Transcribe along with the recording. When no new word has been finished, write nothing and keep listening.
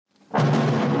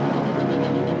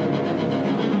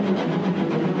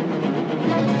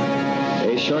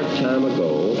time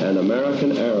ago, an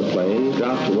American airplane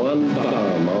dropped one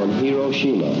bomb on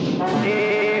Hiroshima.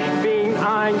 Ich bin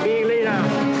ein Berliner.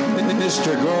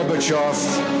 Mr. Gorbachev,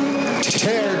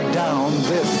 tear down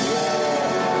this.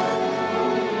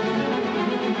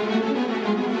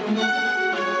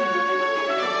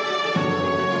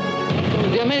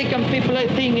 The American people, I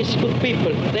think, is good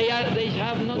people. They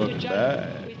have not to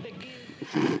judge with the...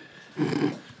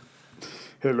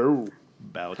 Hello.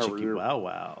 Bow chickie wow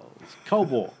wow. Cold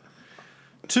War.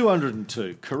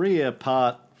 202. Korea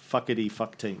part fuckity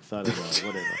fuckteenth. I don't know,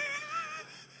 whatever.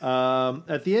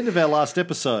 At the end of our last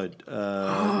episode,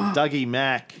 Dougie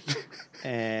Mac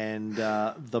and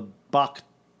the buck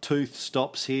tooth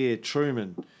stops here,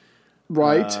 Truman.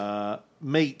 Right.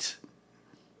 Meet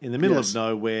in the middle of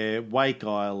nowhere, Wake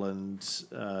Island,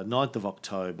 9th of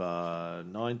October,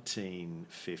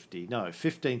 1950. No,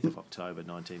 15th of October,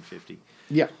 1950.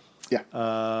 Yeah.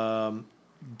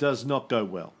 Does not go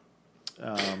well.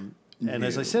 And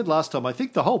as I said last time, I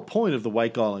think the whole point of the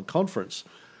Wake Island Conference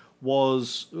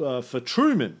was for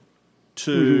Truman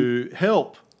to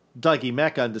help Dougie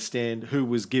Mac understand who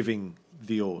was giving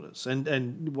the orders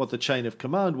and what the chain of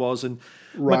command was. And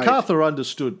MacArthur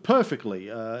understood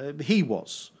perfectly. He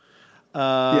was.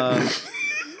 But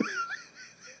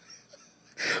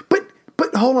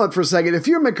hold on for a second. If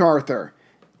you're MacArthur,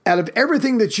 out of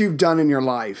everything that you've done in your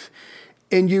life,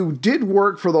 and you did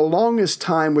work for the longest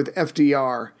time with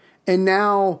FDR, and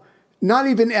now not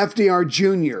even FDR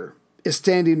Jr. is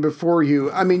standing before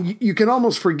you, I mean, you can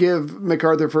almost forgive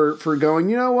MacArthur for going,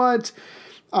 you know what?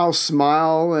 I'll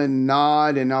smile and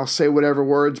nod and I'll say whatever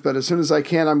words, but as soon as I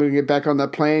can, I'm going to get back on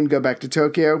that plane, go back to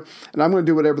Tokyo, and I'm going to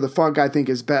do whatever the fuck I think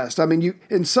is best. I mean,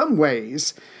 in some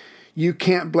ways, you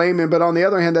can't blame him, but on the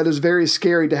other hand, that is very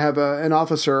scary to have an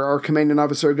officer or commanding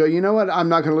officer go, you know what, I'm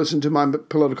not going to listen to my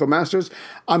political masters.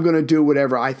 I'm going to do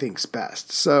whatever I think's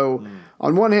best. So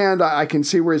on one hand, I can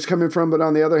see where he's coming from, but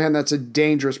on the other hand, that's a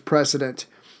dangerous precedent.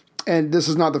 And this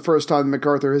is not the first time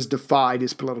MacArthur has defied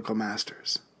his political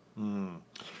masters. When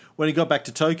he got back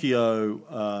to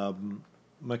Tokyo,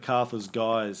 MacArthur's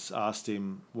guys asked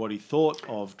him what he thought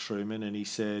of Truman, and he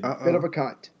said... Bit of a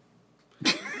cunt.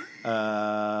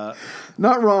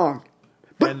 Not wrong.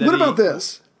 But what about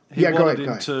this? Go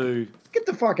ahead. Get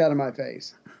the fuck out of my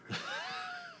face.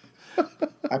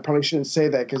 I probably shouldn't say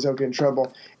that because I'll get in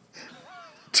trouble.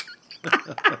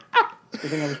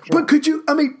 But could you,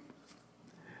 I mean,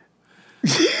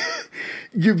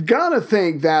 you've got to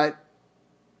think that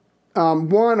on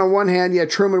one hand,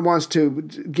 Truman wants to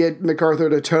get MacArthur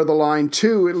to toe the line.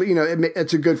 Two,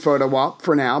 it's a good photo op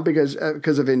for now because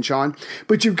of Inchon.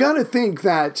 But you've got to think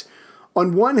that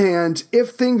on one hand, if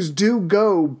things do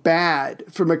go bad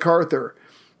for MacArthur,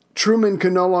 Truman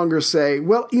can no longer say,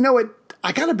 well, you know what?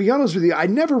 I got to be honest with you. I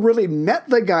never really met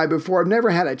the guy before. I've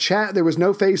never had a chat. There was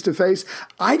no face-to-face.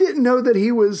 I didn't know that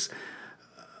he was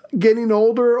getting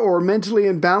older or mentally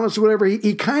imbalanced or whatever.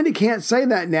 He kind of can't say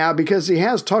that now because he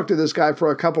has talked to this guy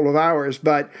for a couple of hours.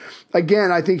 But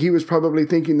again, I think he was probably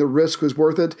thinking the risk was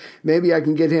worth it. Maybe I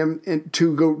can get him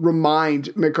to go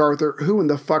remind MacArthur who in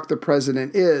the fuck the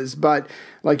president is. But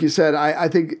like you said, I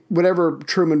think whatever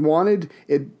Truman wanted,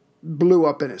 it blew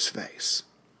up in his face.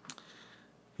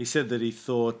 He said that he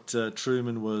thought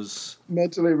Truman was...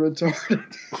 mentally retarded.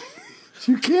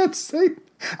 You can't say...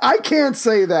 I can't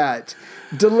say that.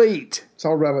 Delete. It's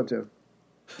all relative.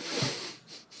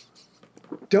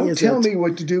 Don't tell me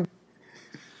what to do.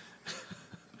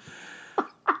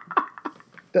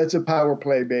 That's a power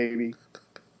play, baby.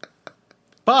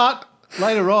 But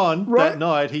later on that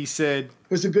night, he said...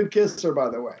 It was a good kisser, by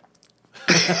the way.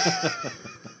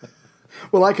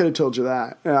 Well, I could have told you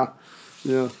that.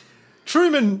 Yeah.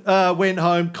 Truman went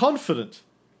home confident,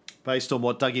 based on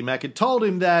what Dougie Mac had told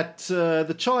him, that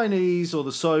the Chinese or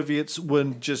the Soviets were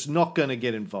just not going to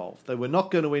get involved. They were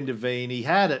not going to intervene. He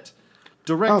had it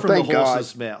direct from the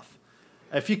horse's mouth.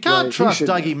 If you can't trust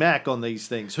Dougie Mac on these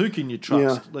things, who can you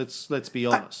trust? Yeah. Let's be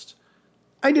honest.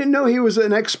 I didn't know he was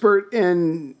an expert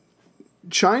in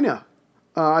China.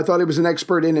 I thought he was an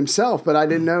expert in himself, but I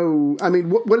didn't know. I mean,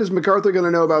 what is MacArthur going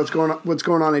to know about what's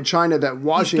going on in China that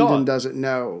Washington doesn't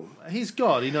know? He's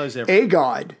God. He knows everything. A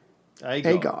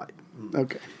God.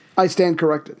 Okay. I stand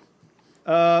corrected.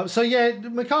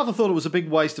 MacArthur thought it was a big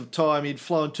waste of time. He'd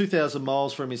flown 2,000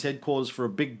 miles from his headquarters for a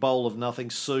big bowl of nothing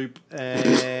soup.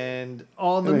 And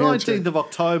on the 19th of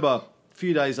October, a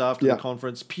few days after the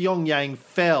conference, Pyongyang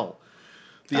fell.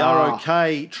 The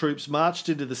ROK troops marched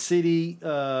into the city,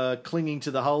 clinging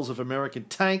to the hulls of American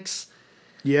tanks.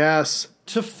 Yes.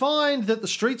 To find that the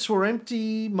streets were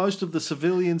empty, most of the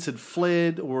civilians had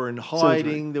fled or were in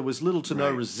hiding. There was little to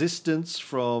no resistance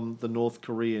from the North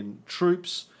Korean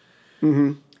troops.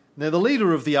 Mm-hmm. Now, the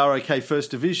leader of the ROK 1st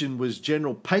Division was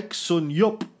General Paik Sun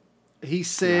Yup. He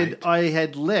said, I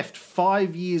had left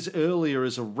 5 years earlier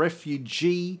as a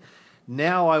refugee.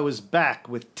 Now I was back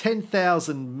with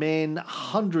 10,000 men,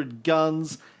 100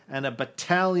 guns, and a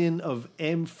battalion of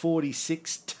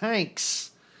M46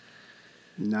 tanks.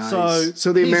 Nice.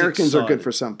 So the Americans are good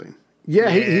for something. Yeah,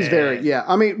 he's very, yeah.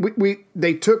 I mean,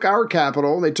 they took our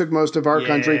capital. They took most of our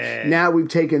country. Now we've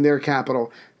taken their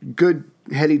capital. Good,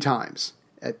 heady times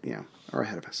are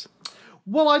ahead of us.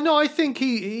 Well, I think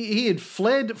he had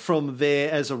fled from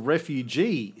there as a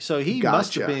refugee. So he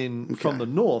must have been from the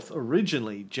north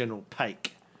originally, General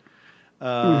Paik.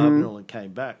 And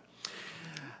came back.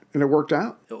 And it worked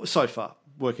out? So far,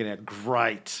 working out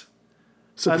great.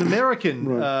 So, an American,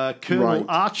 Colonel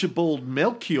Archibald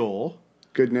Melchior.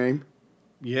 Good name.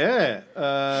 Yeah.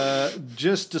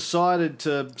 Just decided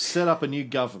to set up a new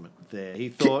government there. He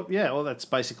thought, that's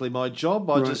basically my job.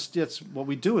 That's what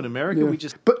we do in America. Yeah.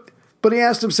 But he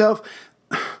asked himself,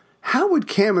 how would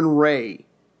Cameron Ray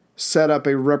set up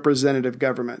a representative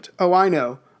government? Oh, I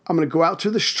know. I'm going to go out to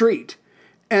the street,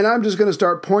 and I'm just going to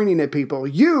start pointing at people.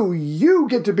 You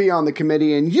get to be on the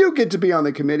committee, and you get to be on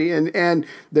the committee, and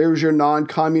there's your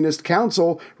non-communist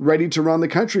council ready to run the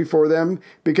country for them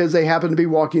because they happen to be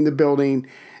walking the building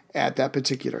at that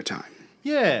particular time.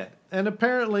 Yeah. And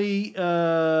apparently,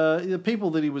 the people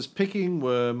that he was picking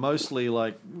were mostly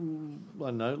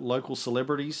local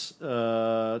celebrities,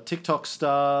 TikTok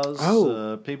stars,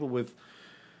 people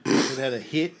that had a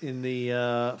hit in the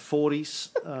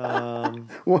 40s.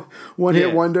 One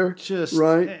hit wonder. Just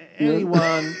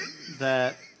anyone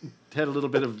that had a little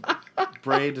bit of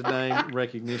brand name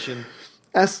recognition.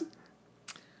 Asked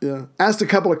a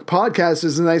couple of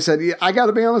podcasters, and they said, I got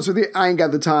to be honest with you, I ain't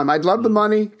got the time. I'd love the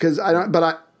money because I don't,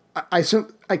 but I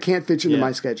can't fit you into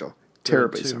my schedule.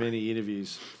 Terribly too many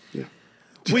interviews. Yeah.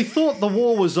 We thought the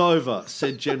war was over,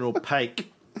 said General Paik.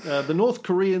 The North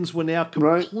Koreans were now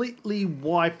completely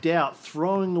wiped out,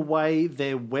 throwing away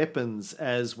their weapons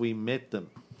as we met them.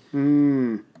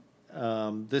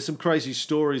 There's some crazy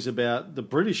stories about the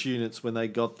British units when they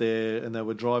got there and they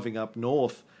were driving up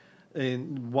north.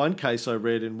 In one case I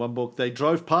read in one book, they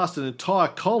drove past an entire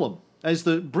column. As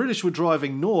the British were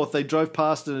driving north, they drove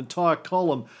past an entire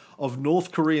column of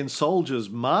North Korean soldiers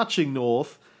marching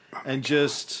north and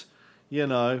just,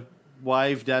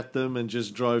 waved at them and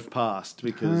just drove past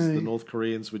because the North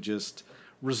Koreans were just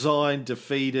resigned,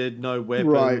 defeated, no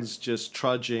weapons, just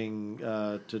trudging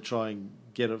to try and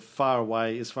get as far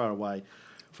away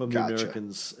from the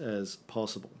Americans as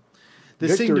possible.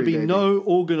 There seemed to be no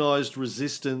organised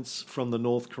resistance from the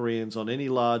North Koreans on any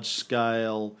large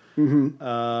scale.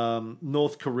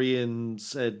 North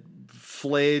Koreans had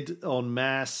fled en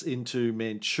masse into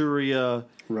Manchuria.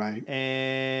 Right.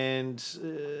 And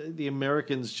the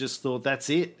Americans just thought, that's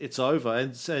it, it's over.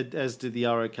 And as did the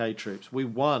ROK troops. We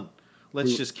won.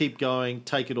 Let's just keep going,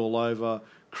 take it all over,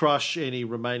 crush any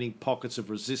remaining pockets of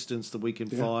resistance that we can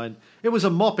find. It was a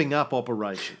mopping up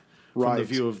operation. From the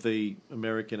view of the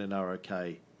American and ROK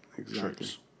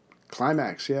troops.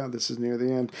 Climax, this is near the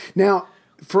end. Now,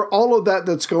 for all of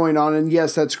that's going on, and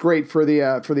yes, that's great for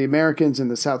the Americans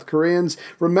and the South Koreans.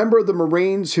 Remember the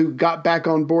Marines who got back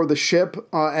on board the ship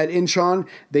at Incheon?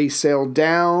 They sailed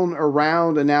down,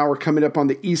 around, and now are coming up on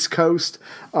the east coast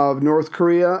of North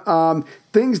Korea.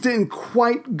 Things didn't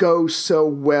quite go so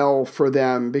well for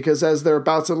them because as they're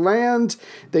about to land,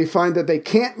 they find that they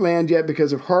can't land yet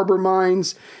because of harbor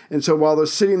mines. And so while they're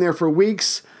sitting there for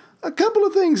weeks, a couple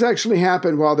of things actually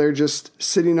happen while they're just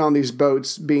sitting on these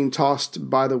boats being tossed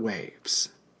by the waves.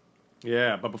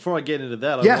 Yeah, but before I get into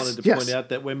that, I wanted to point out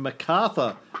that when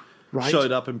MacArthur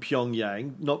showed up in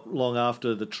Pyongyang, not long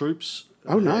after the troops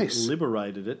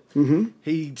liberated it,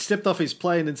 he stepped off his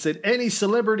plane and said, "Any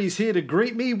celebrities here to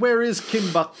greet me? Where is Kim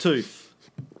Bucktooth?"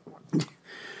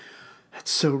 That's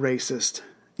so racist.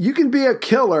 You can be a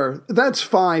killer, that's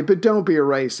fine, but don't be a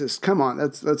racist. Come on,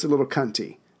 that's a little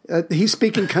cunty. He's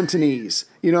speaking Cantonese.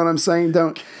 You know what I'm saying?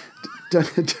 Don't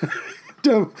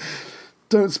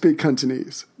speak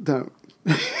Cantonese. Don't.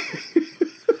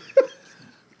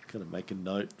 Gonna make a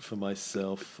note for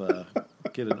myself.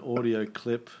 Get an audio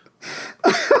clip.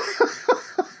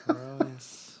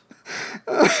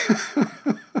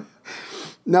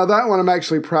 Now that one I'm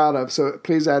actually proud of, so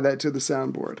please add that to the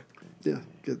soundboard. Yeah,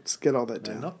 get all that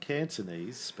down. Not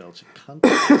Cantonese, spelled cunt.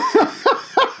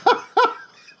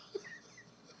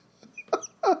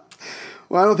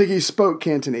 Well, I don't think he spoke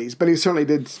Cantonese, but he certainly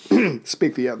did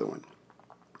speak the other one.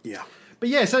 Yeah. But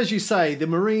yes, as you say, the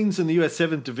Marines in the US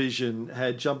 7th Division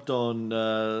had jumped on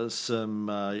some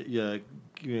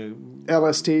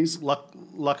LSTs,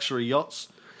 luxury yachts,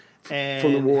 and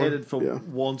from the war. headed for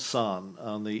Wonsan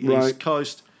on the Right. east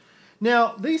coast.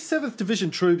 Now, these 7th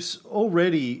Division troops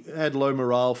already had low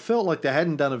morale, felt like they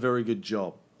hadn't done a very good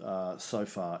job so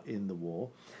far in the war.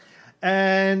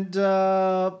 And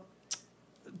to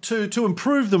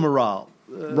improve the morale,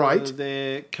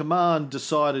 their command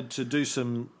decided to do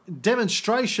some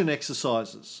demonstration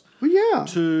exercises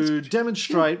to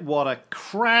demonstrate what a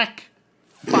crack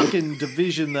fucking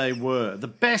division they were. The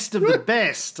best of the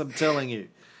best, I'm telling you.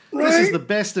 Right? This is the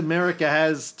best America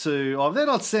has to... Oh, they're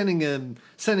not sending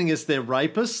us their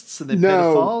rapists and their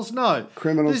pedophiles. No.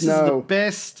 Criminals, This is the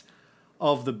best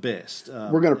of the best.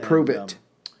 We're going to prove it.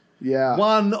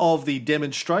 One of the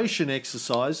demonstration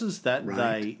exercises that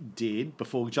they did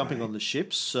before jumping on the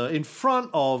ships in front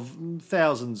of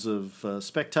thousands of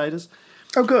spectators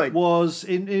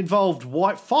involved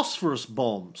white phosphorus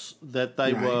bombs that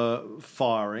they were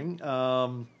firing.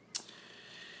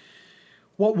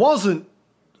 What wasn't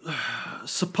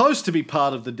supposed to be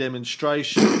part of the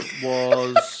demonstration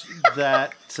was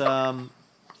that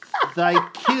they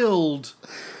killed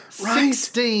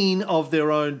 16 of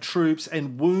their own troops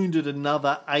and wounded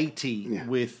another 80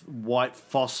 with white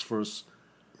phosphorus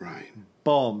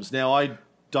bombs. Now, I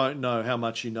don't know how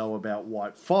much you know about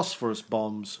white phosphorus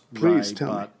bombs, Please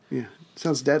tell me. Yeah,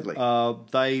 sounds deadly.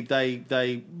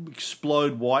 They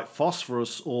explode white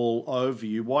phosphorus all over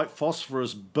you. White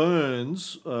phosphorus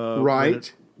burns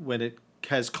when it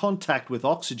has contact with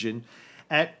oxygen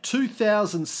at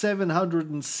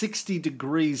 2,760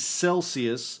 degrees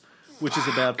Celsius, which is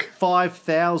about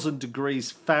 5,000 degrees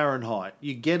Fahrenheit.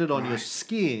 You get it on your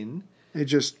skin,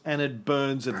 and it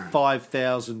burns at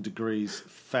 5,000 degrees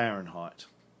Fahrenheit.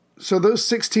 So those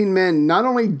 16 men not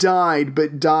only died,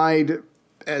 but died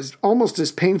almost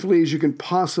as painfully as you can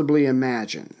possibly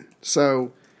imagine.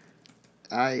 So,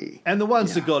 and the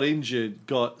ones that got injured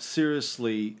got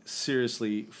seriously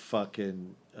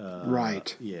fucking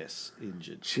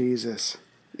injured. Jesus.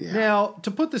 Yeah. Now,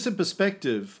 to put this in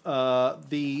perspective,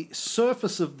 the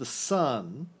surface of the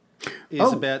sun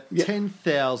is about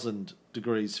 10,000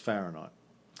 degrees Fahrenheit.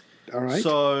 All right.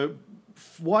 So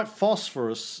white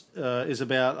phosphorus is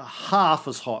about half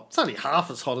as hot. It's only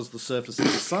half as hot as the surface of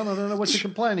the sun. I don't know what you're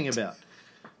complaining about.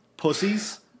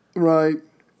 Pussies. Right.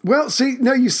 Well, see,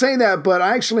 no, you say that, but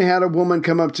I actually had a woman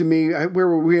come up to me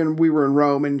where we were in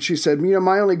Rome, and she said,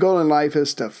 my only goal in life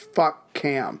is to fuck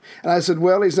Cam. And I said,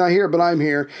 well, he's not here, but I'm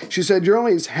here. She said, you're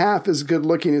only half as good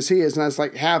looking as he is. And I was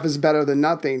like, half is better than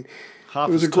nothing.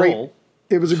 Half as tall.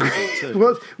 It was a great...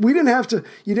 Well, you didn't have to...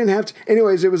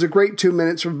 Anyways, it was a great 2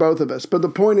 minutes for both of us. But the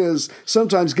point is,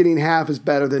 sometimes getting half is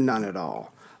better than none at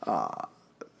all.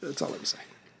 That's all I'm saying.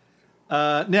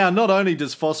 Now, not only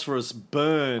does phosphorus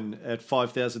burn at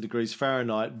 5,000 degrees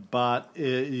Fahrenheit, but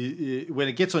when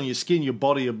it gets on your skin, your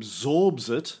body absorbs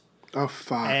it. Oh,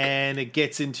 fuck. And it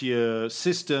gets into your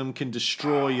system, can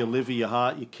destroy your liver, your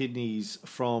heart, your kidneys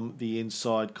from the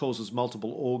inside, causes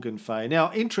multiple organ failure.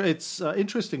 Now, it's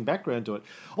interesting background to it.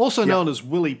 Also known as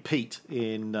Willie Pete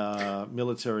in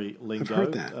military lingo. I've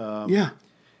heard that.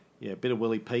 Yeah, a bit of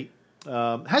Willie Pete.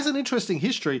 Has an interesting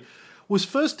history. Was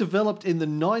first developed in the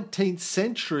 19th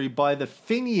century by the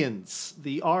Fenians,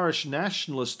 the Irish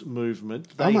nationalist movement.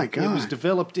 Oh, my God. It was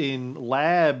developed in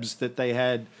labs that they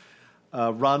had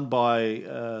run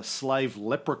by slave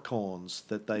leprechauns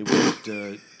that they would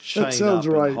chain up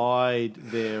and hide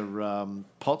their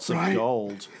pots of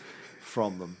gold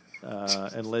from them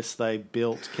unless they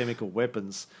built chemical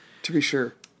weapons. To be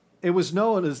sure. It was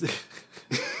known as...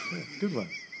 Good one.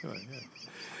 Oh, yeah.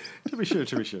 To be sure.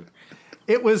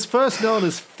 It was first known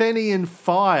as Fenian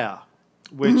Fire,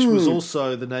 which was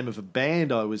also the name of a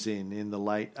band I was in the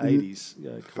late 80s.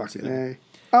 Fucking A.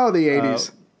 Oh, the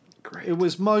 80s. Great. It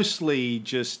was mostly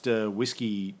just drunk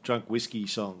whiskey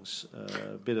songs.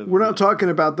 We're not talking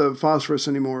about the phosphorus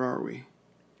anymore, are we?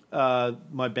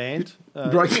 My band?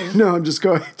 No, I'm just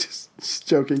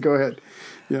joking. Go ahead.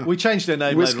 Yeah. We changed their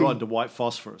name later on to White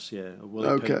Phosphorus. Yeah.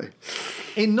 Okay.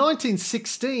 In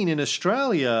 1916 in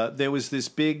Australia, there was this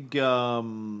big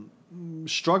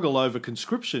struggle over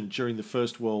conscription during the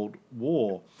First World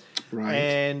War. Right.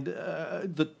 And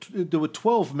there were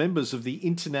 12 members of the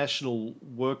International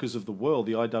Workers of the World,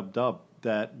 the IWW,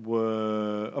 that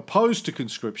were opposed to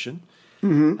conscription.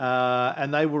 Mm-hmm.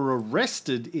 And they were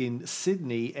arrested in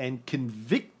Sydney and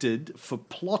convicted for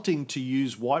plotting to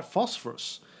use white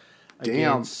phosphorus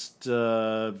against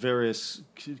various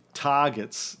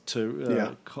targets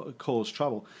to cause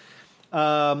trouble.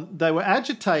 They were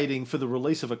agitating for the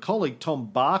release of a colleague, Tom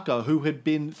Barker, who had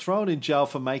been thrown in jail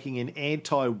for making an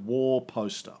anti-war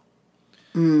poster.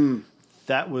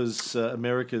 that was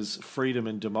America's freedom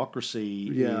and democracy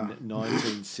in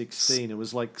 1916. It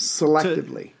was like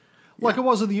selectively, like it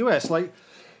was in the US. Like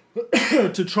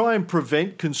to try and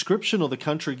prevent conscription or the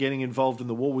country getting involved in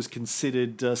the war was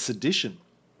considered sedition.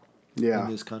 In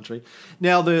this country.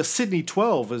 Now, the Sydney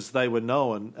 12, as they were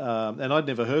known, and I'd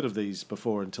never heard of these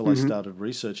before until I started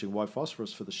researching white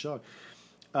phosphorus for the show.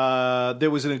 There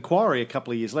was an inquiry a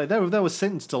couple of years later. They were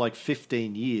sentenced to like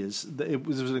 15 years. It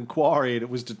was an inquiry, and it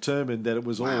was determined that it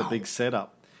was all a big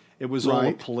setup. It was all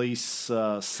a police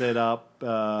setup,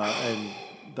 and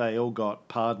they all got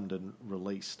pardoned and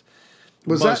released.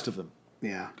 Most of them.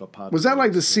 Yeah. Got pardoned. Was that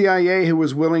like the CIA who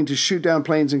was willing to shoot down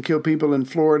planes and kill people in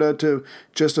Florida to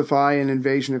justify an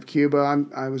invasion of Cuba?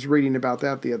 I was reading about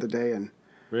that the other day, and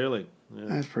really, yeah.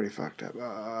 That's pretty fucked up.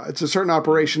 It's a certain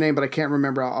operation name, but I can't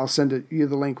remember. I'll send you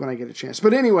the link when I get a chance.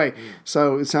 But anyway,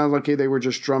 so it sounds like they were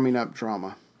just drumming up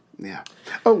drama. Yeah.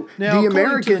 Oh, now, the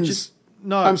Americans.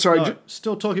 I'm sorry. No,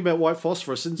 still talking about white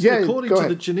phosphorus. According to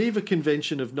the Geneva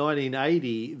Convention of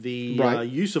 1980, the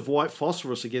use of white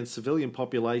phosphorus against civilian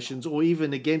populations or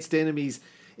even against enemies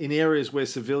in areas where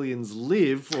civilians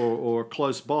live or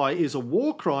close by is a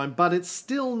war crime, but it's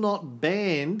still not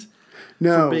banned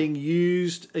from being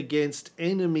used against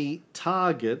enemy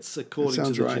targets, according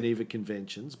to the Geneva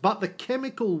Conventions. But the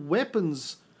Chemical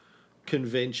Weapons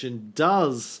Convention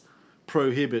does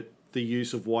prohibit the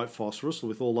use of white phosphorus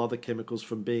with all other chemicals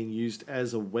from being used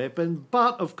as a weapon.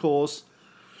 But, of course,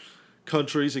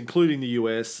 countries, including the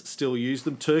US, still use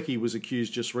them. Turkey was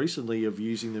accused just recently of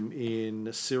using them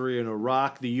in Syria and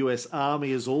Iraq. The US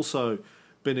Army has also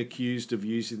been accused of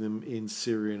using them in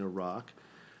Syria and Iraq.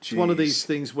 It's one of these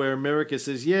things where America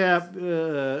says, we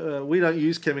don't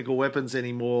use chemical weapons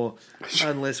anymore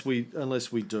unless we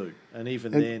do. And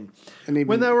even then,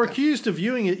 when they were accused of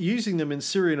using them in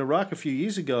Syria and Iraq a few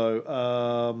years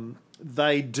ago,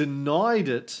 they denied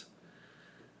it.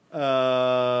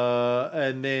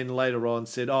 And then later on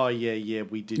said,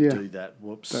 we did do that.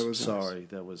 Whoops, that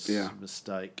was a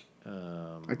mistake.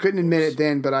 I couldn't admit it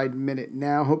then, but I admit it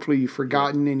now. Hopefully you've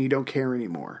forgotten and you don't care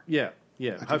anymore. Yeah.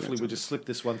 Yeah, hopefully we'll just slip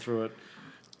this one through at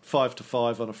 5 to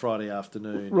 5 on a Friday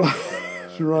afternoon. Right.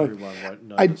 Everyone won't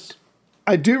notice.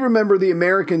 I do remember the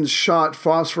Americans shot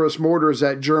phosphorus mortars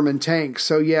at German tanks.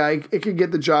 So, it could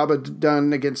get the job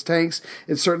done against tanks.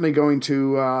 It's certainly going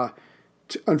to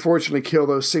unfortunately kill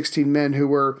those 16 men who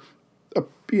were,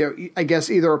 I guess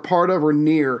either a part of or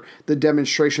near the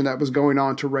demonstration that was going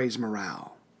on to raise morale.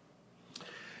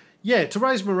 Yeah, to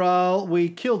raise morale, we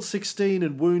killed 16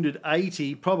 and wounded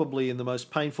 80, probably in the most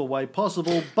painful way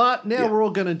possible. But now we're all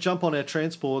going to jump on our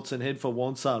transports and head for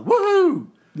Wonsan. Woohoo!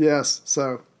 Yes,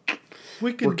 so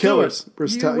we're killers. Do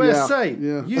it.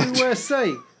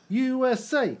 USA,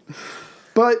 USA.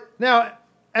 But now,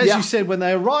 as you said, when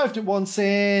they arrived at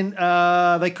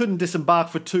Wonsan, they couldn't disembark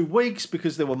for 2 weeks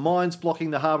because there were mines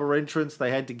blocking the harbour entrance. They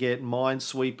had to get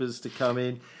minesweepers to come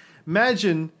in.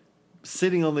 Imagine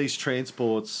sitting on these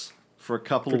transports for a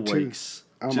couple of weeks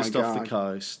just off the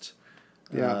coast.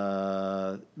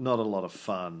 Yeah. Not a lot of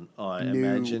fun, I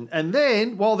imagine. And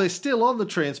then, while they're still on the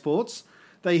transports,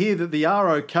 they hear that the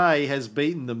ROK has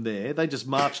beaten them there. They just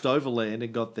marched overland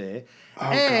and got there.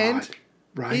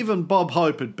 Even Bob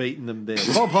Hope had beaten them there.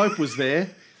 Bob Hope was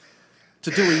there to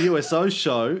do a USO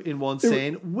show in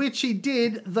Wonsan, which he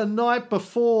did the night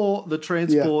before the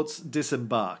transports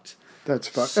disembarked. That's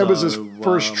fucked. So, it was his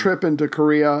first trip into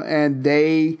Korea, and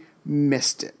they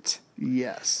missed it.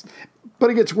 Yes.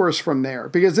 But it gets worse from there,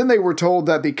 because then they were told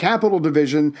that the capital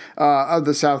division of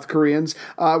the South Koreans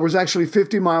was actually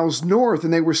 50 miles north,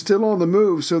 and they were still on the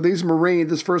move. So this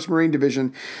 1st Marine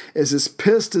Division is as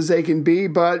pissed as they can be,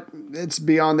 but it's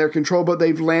beyond their control. But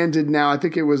they've landed now. I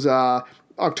think it was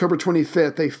October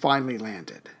 25th. They finally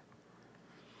landed.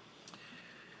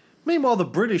 Meanwhile, the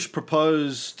British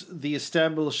proposed the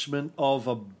establishment of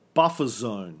a buffer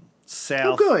zone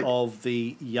south of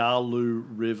the Yalu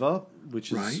River,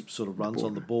 which is sort of runs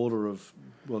on the border of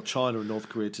China and North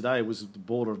Korea today. It was the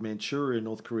border of Manchuria and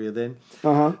North Korea then.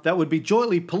 That would be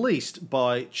jointly policed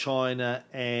by China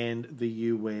and the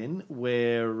UN,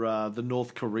 where the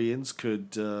North Koreans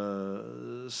could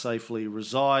safely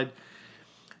reside.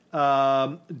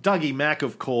 Dougie Mac,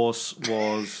 of course,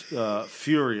 was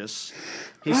furious.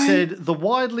 He said the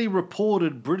widely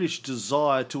reported British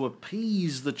desire to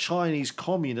appease the Chinese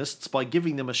communists by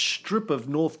giving them a strip of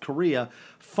North Korea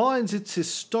finds its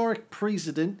historic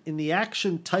precedent in the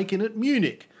action taken at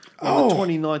Munich on the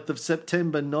 29th of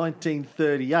September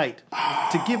 1938.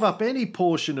 To give up any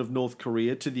portion of North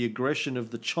Korea to the aggression of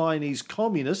the Chinese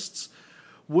communists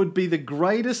would be the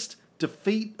greatest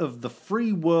defeat of the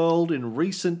free world in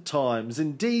recent times.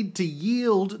 Indeed, to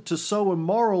yield to so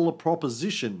immoral a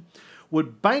proposition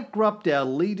would bankrupt our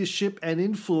leadership and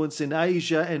influence in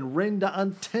Asia and render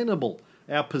untenable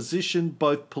our position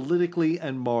both politically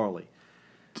and morally.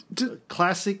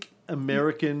 Classic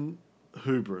American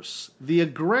hubris. The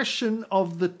aggression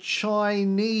of the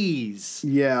Chinese.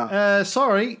 Yeah.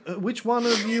 Sorry, which one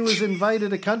of you has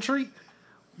invaded a country?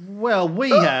 Well,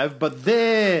 we have, but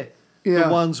they're the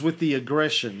ones with the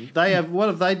aggression. They have. What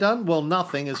have they done? Well,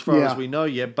 nothing as far as we know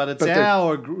yet. But it's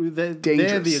they're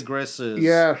the aggressors.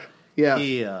 Yeah.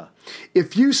 Here.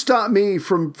 If you stop me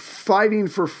from fighting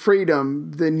for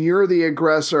freedom, then you're the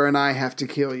aggressor and I have to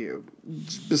kill you.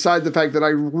 Besides the fact that I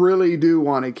really do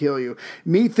want to kill you.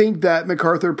 Me think that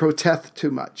MacArthur protests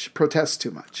too much.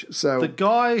 So the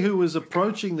guy who was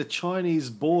approaching the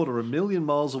Chinese border 1 million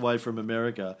miles away from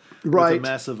America with a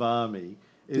massive army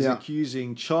is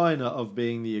accusing China of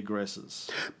being the aggressors.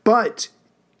 But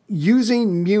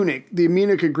using the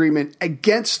Munich Agreement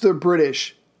against the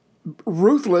British,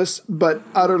 ruthless but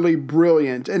utterly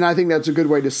brilliant, and I think that's a good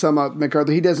way to sum up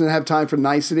MacArthur. He doesn't have time for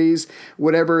niceties.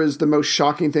 Whatever is the most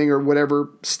shocking thing or whatever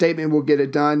statement will get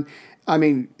it done. I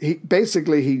mean, he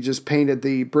just painted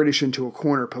the British into a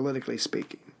corner, politically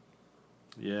speaking.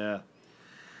 Yeah.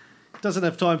 Doesn't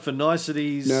have time for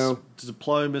niceties,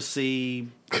 diplomacy,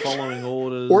 following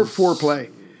orders. Or foreplay.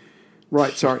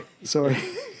 Right, sorry.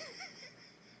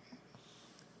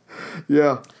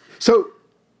 Yeah. So,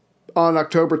 on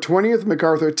October 20th,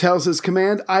 MacArthur tells his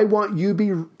command, I want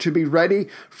you to be ready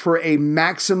for a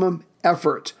maximum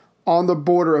effort on the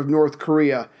border of North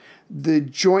Korea. The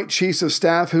Joint Chiefs of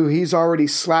Staff, who he's already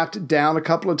slapped down a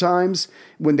couple of times,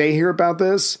 when they hear about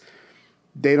this,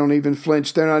 they don't even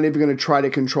flinch. They're not even going to try to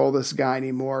control this guy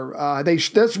anymore.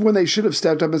 That's when they should have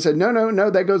stepped up and said, no,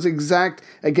 that goes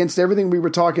against everything we were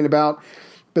talking about,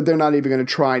 but they're not even going to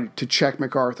try to check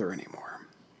MacArthur anymore.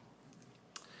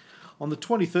 On the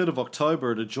 23rd of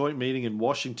October, at a joint meeting in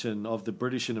Washington of the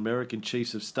British and American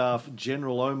Chiefs of Staff,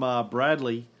 General Omar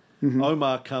Bradley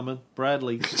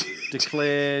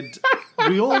declared,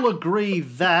 we all agree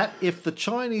that if the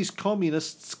Chinese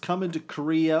communists come into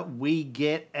Korea, we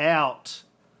get out.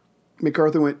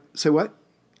 MacArthur went, say what?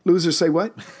 Losers say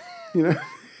what?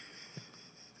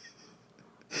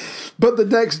 But the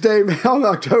next day, on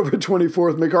October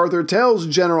 24th, MacArthur tells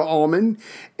General Allman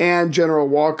and General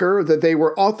Walker that they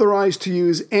were authorized to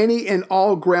use any and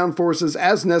all ground forces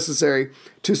as necessary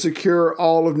to secure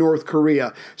all of North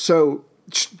Korea. So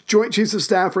Joint Chiefs of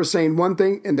Staff are saying one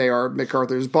thing, and they are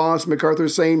MacArthur's boss.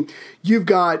 MacArthur's saying, you've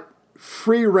got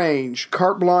free range,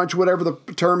 carte blanche, whatever the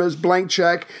term is, blank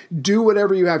check. Do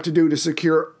whatever you have to do to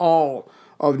secure all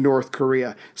of North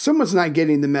Korea. Someone's not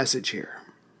getting the message here.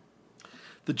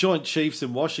 The Joint Chiefs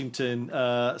in Washington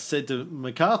said to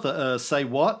MacArthur, say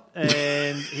what?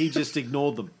 And he just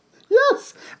ignored them.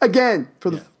 Yes. Again,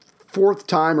 for the fourth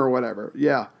time or whatever.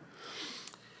 Yeah.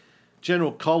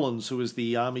 General Collins, who was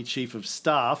the Army Chief of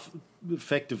Staff,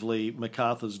 effectively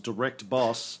MacArthur's direct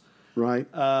boss,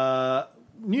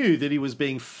 knew that he was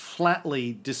being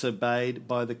flatly disobeyed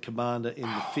by the commander in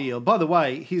the field. By the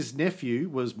way, his nephew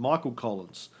was Michael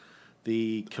Collins,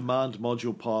 the command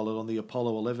module pilot on the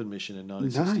Apollo 11 mission in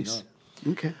 1969.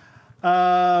 Nice. Okay.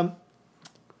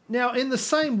 Now, in the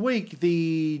same week,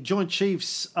 the Joint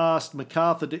Chiefs asked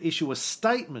MacArthur to issue a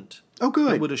statement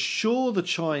that would assure the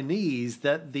Chinese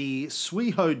that the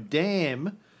Suiho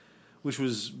Dam, which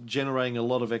was generating a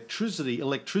lot of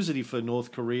electricity for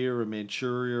North Korea and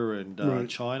Manchuria and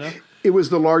China. It was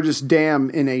the largest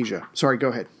dam in Asia. Sorry, go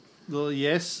ahead.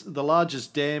 Yes, the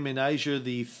largest dam in Asia,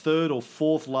 the third or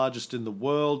fourth largest in the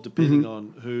world, depending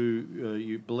on who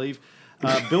you believe,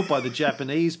 built by the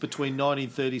Japanese between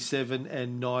 1937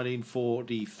 and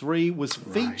 1943, was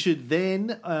featured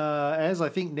then, as I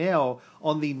think now,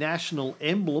 on the national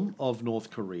emblem of North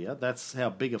Korea. That's how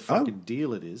big a fucking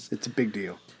deal it is. It's a big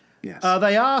deal. Yes.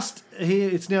 They asked, here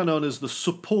it's now known as the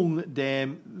Supung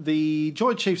Dam, the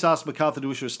Joint Chiefs asked MacArthur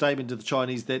to issue a statement to the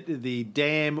Chinese that the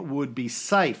dam would be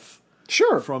safe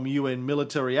from UN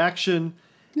military action.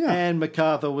 Yeah. And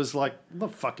MacArthur was like, I'm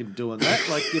not fucking doing that.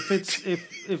 Like,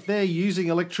 if they're using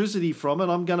electricity from it,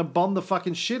 I'm going to bomb the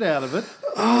fucking shit out of it.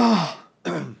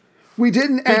 We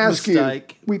didn't ask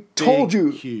mistake, you. We told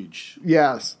you. Huge.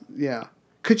 Yes. Yeah.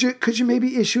 Could you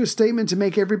maybe issue a statement to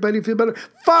make everybody feel better?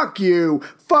 Fuck you.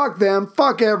 Fuck them.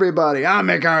 Fuck everybody. I'm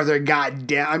MacArthur.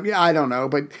 Goddamn. I don't know,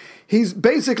 but he's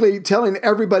basically telling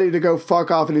everybody to go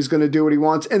fuck off and he's going to do what he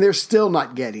wants, and they're still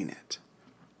not getting it.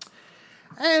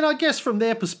 And I guess from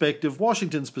their perspective,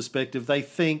 Washington's perspective, they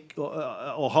think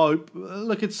or hope,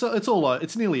 look, it's all over.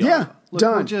 It's nearly over. Look,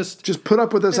 done. Just put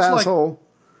up with this asshole.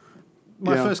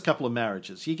 my first couple of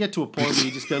marriages. You get to a point where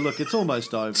you just go, look, it's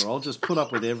almost over. I'll just put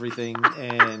up with everything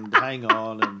and hang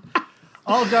on, and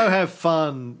I'll go have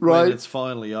fun when it's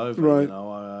finally over. Right.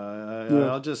 You know,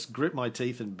 I'll just grit my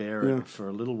teeth and bear it for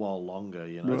a little while longer.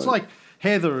 You know, it's like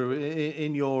Heather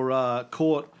in your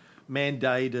court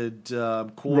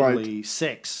mandated quarterly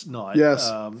sex night. Yes,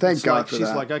 thank God for she's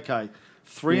that. like, okay,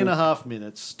 3.5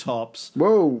 minutes tops.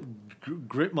 Whoa.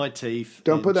 Grit my teeth.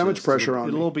 Don't put that much pressure on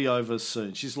me. It'll all be over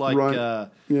soon. She's like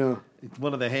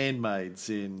one of the handmaids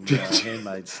in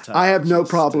Handmaid's Tale. I have no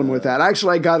problem with that.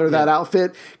 Actually, I got her that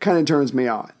outfit. Kind of turns me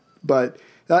on. But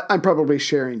I'm probably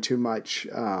sharing too much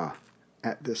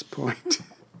at this point.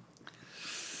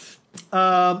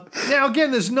 Now, again,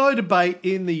 there's no debate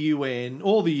in the UN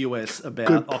or the US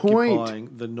about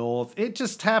occupying the North. It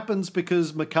just happens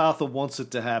because MacArthur wants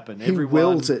it to happen. He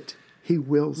wills it. He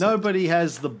wills it. Nobody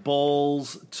has the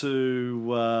balls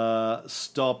to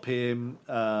stop him.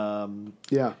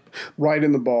 Right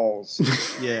in the balls.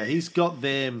 Yeah, he's got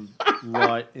them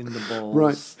right in the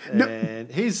balls. Right.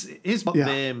 And he's got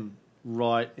them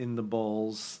right in the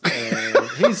balls. And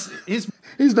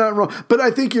he's not wrong. But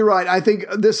I think you're right. I think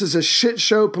this is a shit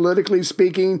show, politically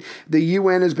speaking. The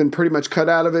UN has been pretty much cut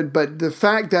out of it. But the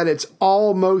fact that it's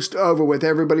almost over with,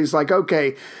 everybody's like,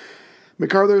 okay,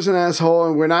 MacArthur's an asshole,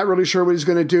 and we're not really sure what he's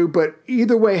going to do. But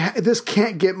either way, this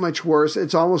can't get much worse.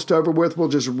 It's almost over with. We'll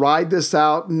just ride this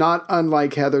out, not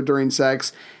unlike Heather during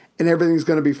sex, and everything's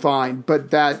going to be fine.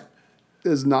 But that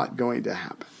is not going to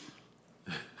happen.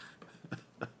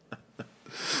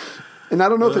 And I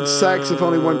don't know if it's sex, if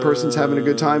only one person's having a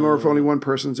good time, or if only one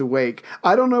person's awake.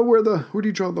 I don't know where do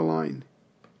you draw the line?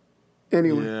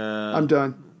 Anyway, I'm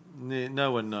done.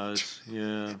 No one knows.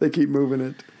 Yeah. They keep moving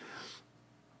it.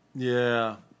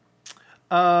 Yeah.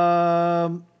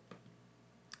 Now,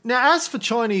 as for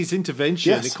Chinese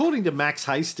intervention, according to Max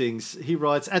Hastings, he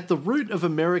writes, at the root of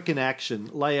American action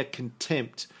lay a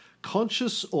contempt,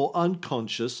 conscious or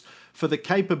unconscious, for the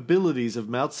capabilities of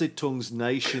Mao Zedong's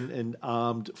nation and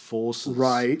armed forces.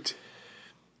 Right.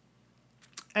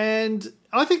 And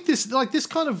I think this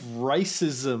kind of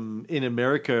racism in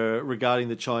America regarding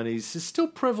the Chinese is still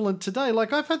prevalent today.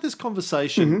 Like, I've had this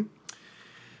conversation,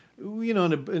 you know,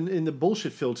 in the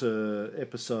bullshit filter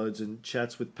episodes and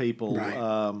chats with people.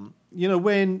 Right. You know,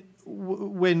 when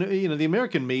you know the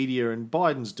American media, and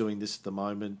Biden's doing this at the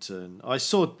moment, and I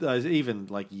saw even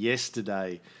like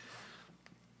yesterday,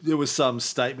 there was some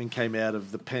statement came out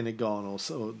of the Pentagon or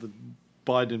the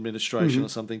Biden administration or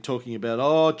something talking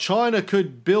about, China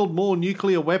could build more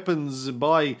nuclear weapons, and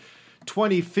by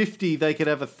 2050 they could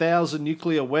have 1,000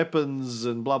 nuclear weapons,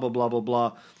 and blah blah blah blah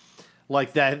blah.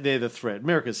 Like that, they're the threat.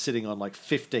 America's sitting on like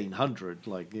 1,500,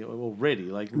 like already.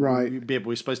 Like,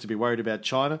 we're supposed to be worried about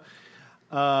China.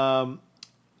 But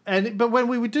when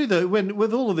we would do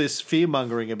with all of this fear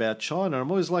mongering about China, I'm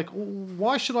always like,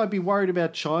 why should I be worried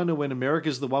about China when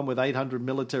America's the one with 800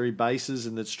 military bases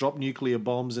and that's dropped nuclear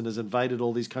bombs and has invaded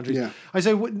all these countries? Yeah. I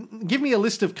say, give me a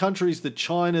list of countries that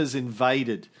China's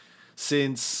invaded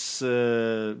since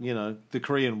the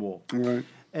Korean War. Right.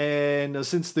 And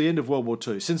since the end of World War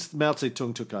II, since Mao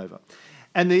Zedong took over.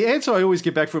 And the answer I always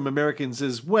get back from Americans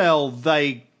is, well,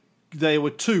 they were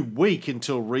too weak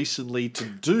until recently to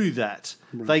do that.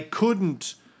 Right. They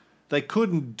couldn't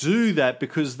do that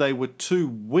because they were too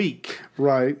weak.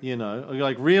 Right. You know,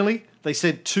 like, really? They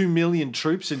sent 2 million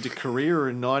troops into Korea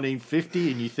in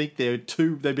 1950 and you think they've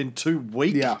been too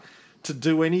weak to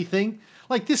do anything?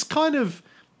 Like, this kind of...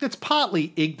 It's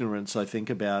partly ignorance, I think,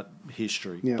 about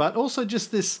history, but also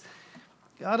just this,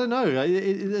 I don't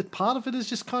know, part of it is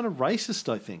just kind of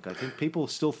racist, I think. I think people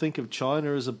still think of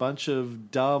China as a bunch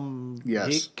of dumb,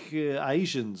 hick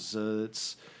Asians.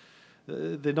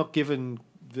 They're not given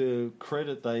the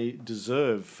credit they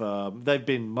deserve. They've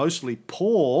been mostly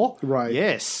poor,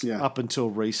 up until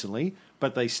recently,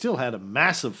 but they still had a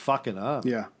massive fucking arm.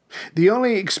 Yeah. The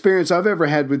only experience I've ever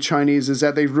had with Chinese is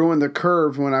that they ruined the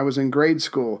curve when I was in grade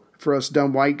school for us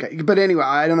dumb white guys. But anyway,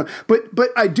 I don't know. But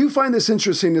I do find this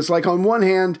interesting. It's like, on one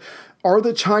hand, are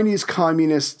the Chinese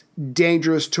communists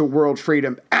dangerous to world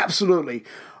freedom? Absolutely.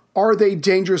 Are they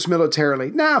dangerous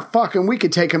militarily? Nah, fuck them. We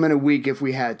could take them in a week if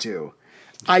we had to.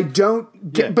 I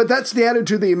don't get, but that's the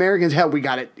attitude of the Americans. Hell, we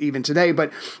got it even today,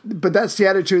 but that's the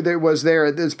attitude that was there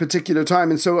at this particular time.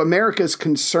 And so America's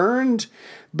concerned,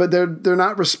 but they're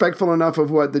not respectful enough of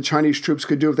what the Chinese troops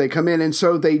could do if they come in. And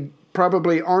so they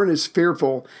probably aren't as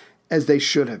fearful as they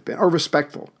should have been, or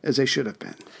respectful as they should have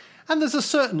been. And there's a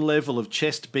certain level of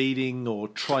chest beating or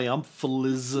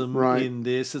triumphalism in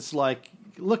this. It's like,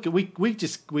 look, we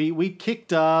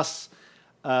kicked ass.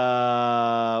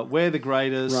 We're the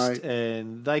greatest, Right.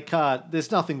 and they can't.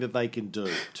 There's nothing that they can do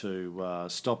to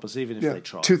stop us, even if they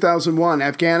try. 2001,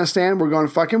 Afghanistan. We're going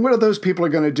to fucking. What are those people are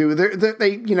going to do?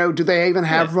 They do they even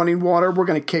have running water? We're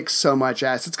going to kick so much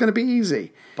ass. It's going to be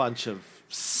easy. Bunch of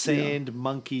sand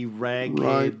monkey,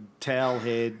 raghead,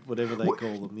 towelhead, whatever they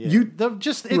call them. Yeah, they're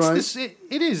just this. It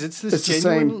is. It's this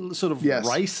genuine sort of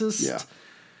racist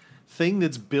thing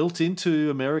that's built into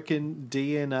American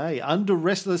DNA.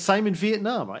 The same in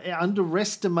Vietnam, right?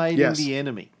 Underestimating the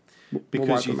enemy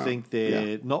because you think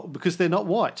they're not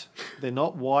white. They're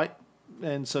not white,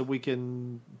 and so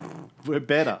we're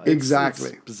better.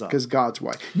 Exactly, because God's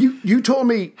white. You told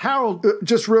me, Harold,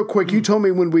 just real quick. You told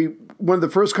me one of the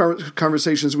first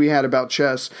conversations we had about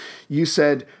chess, you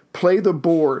said play the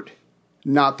board,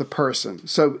 not the person.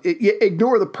 So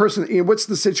ignore the person. What's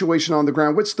the situation on the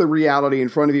ground? What's the reality in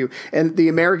front of you? And the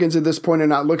Americans at this point are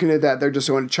not looking at that. They're just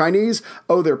going, Chinese,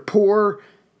 they're poor.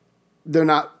 They're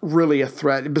not really a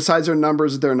threat. Besides their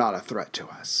numbers, they're not a threat to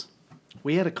us.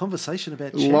 We had a conversation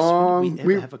about chess. When did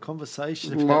we ever have a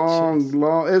conversation about chess?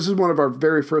 This is one of our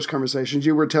very first conversations.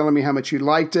 You were telling me how much you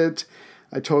liked it.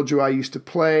 I told you I used to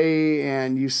play,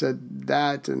 and you said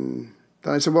that. And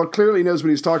then I said, well, clearly he knows what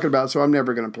he's talking about, so I'm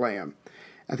never going to play him.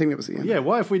 I think that was the end. Yeah,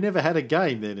 why have we never had a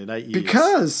game then in 8 years?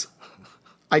 Because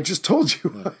I just told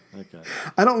you. Okay.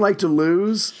 I don't like to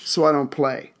lose, so I don't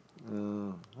play.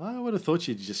 I would have thought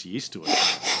you'd just used to it.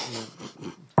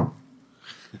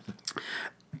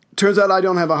 Turns out I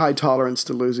don't have a high tolerance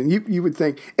to losing. You would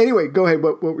think. Anyway, go ahead.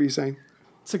 What were you saying?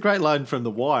 It's a great line from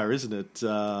The Wire, isn't it?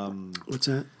 What's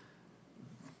that?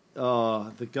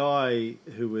 The guy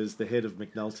who was the head of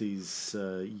McNulty's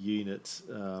unit.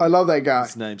 I love that guy.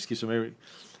 His name skips my memory.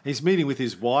 He's meeting with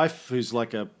his wife, who's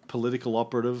like a political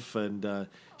operative, and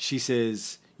she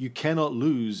says, "You cannot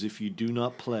lose if you do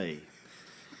not play."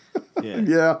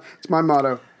 Yeah, it's my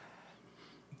motto.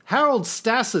 Harold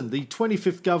Stassen, the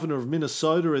 25th governor of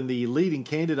Minnesota and the leading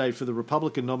candidate for the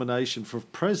Republican nomination for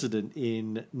president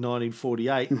in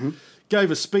 1948, gave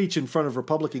a speech in front of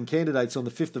Republican candidates on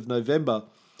the 5th of November,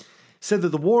 said that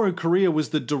the war in Korea was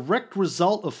the direct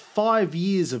result of 5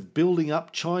 years of building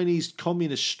up Chinese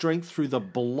communist strength through the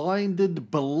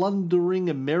blinded, blundering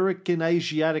American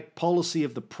Asiatic policy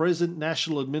of the present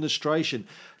national administration.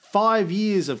 5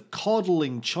 years of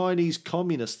coddling Chinese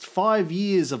communists, 5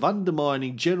 years of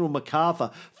undermining General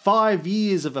MacArthur, 5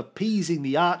 years of appeasing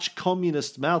the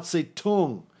arch-communist Mao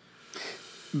Zedong.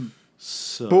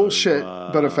 So, bullshit,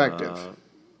 but effective.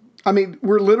 I mean,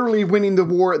 we're literally winning the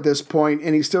war at this point,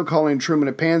 and he's still calling Truman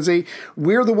a pansy.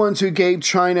 We're the ones who gave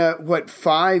China,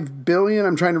 $5 billion?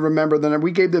 I'm trying to remember the number.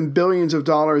 We gave them billions of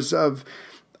dollars of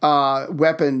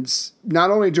weapons, not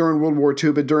only during World War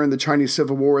II, but during the Chinese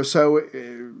Civil War. So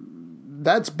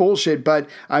that's bullshit, but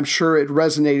I'm sure it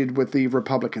resonated with the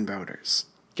Republican voters.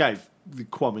 Gave the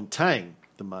Kuomintang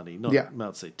the money, not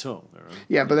Mao Zedong. Right?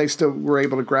 Yeah, but they still were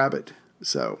able to grab it.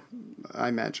 So I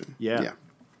imagine. Yeah.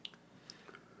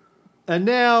 And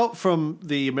now, from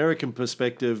the American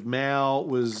perspective, Mao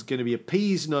was going to be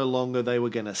appeased no longer. They were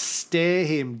going to stare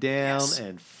him down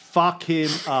and fuck him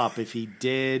up if he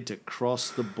dared to cross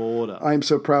the border. I am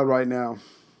so proud right now.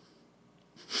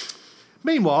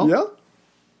 Meanwhile,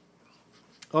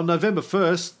 on November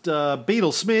 1st,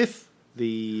 Beadle Smith,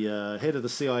 the head of the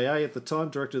CIA at the time,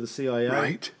 director of the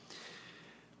CIA,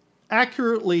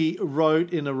 accurately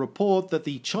wrote in a report that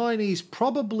the Chinese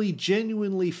probably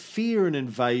genuinely fear an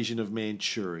invasion of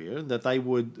Manchuria and that they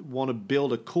would want to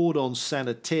build a cordon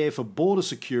sanitaire for border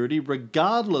security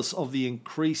regardless of the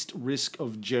increased risk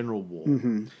of general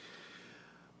war.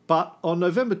 But on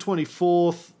November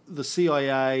 24th, the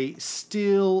CIA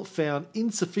still found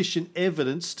insufficient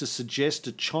evidence to suggest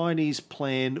a Chinese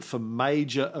plan for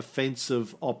major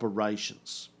offensive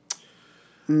operations.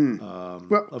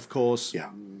 Of course,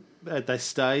 at that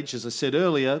stage, as I said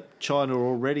earlier, China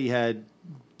already had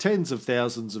tens of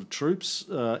thousands of troops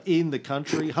in the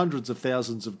country, hundreds of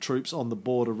thousands of troops on the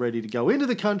border ready to go into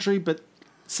the country, but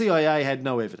CIA had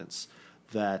no evidence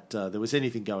that there was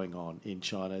anything going on in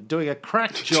China. Doing a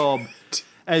crack job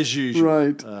as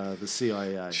usual, the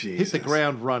CIA. Hit the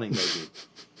ground running, they did.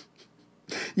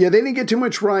 Yeah, they didn't get too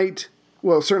much right.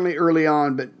 Well, certainly early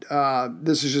on, but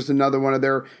this is just another one of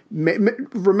their...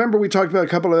 Remember we talked about a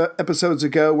couple of episodes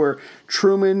ago where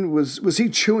Truman, was he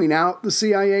chewing out the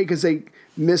CIA because they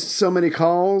missed so many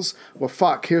calls? Well,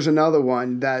 fuck, here's another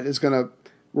one that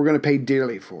we're going to pay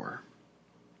dearly for.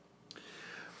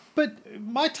 But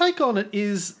my take on it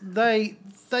is they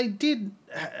did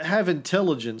have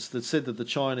intelligence that said that the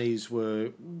Chinese were,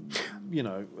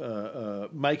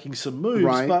 making some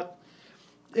moves, but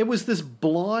it was this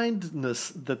blindness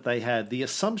that they had, the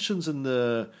assumptions and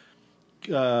the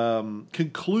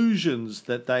conclusions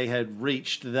that they had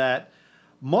reached that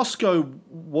Moscow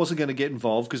wasn't going to get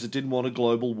involved because it didn't want a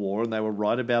global war, and they were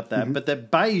right about that, but that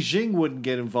Beijing wouldn't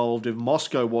get involved if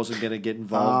Moscow wasn't going to get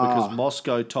involved because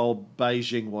Moscow told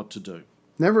Beijing what to do.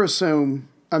 Never assume.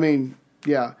 I mean,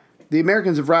 yeah, the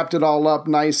Americans have wrapped it all up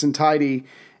nice and tidy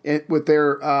with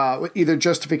their either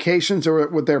justifications or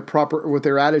with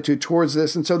their attitude towards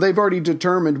this, and so they've already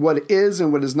determined what is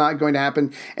and what is not going to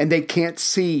happen, and they can't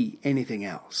see anything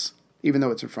else, even though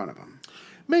it's in front of them.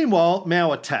 Meanwhile,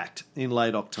 Mao attacked in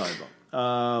late October.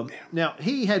 Now,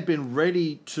 he had been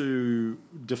ready to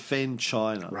defend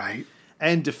China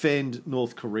and defend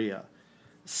North Korea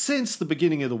since the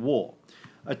beginning of the war.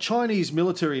 A Chinese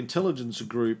military intelligence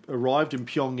group arrived in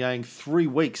Pyongyang 3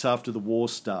 weeks after the war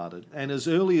started. And as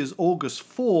early as August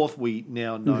 4th, we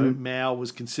now know, Mao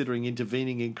was considering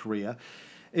intervening in Korea.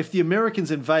 If the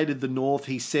Americans invaded the North,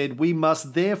 he said, we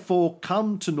must therefore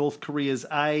come to North Korea's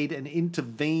aid and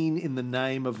intervene in the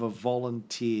name of a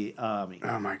volunteer army.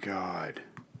 Oh, my God.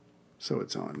 So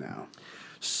it's on now.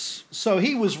 So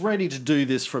he was ready to do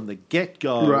this from the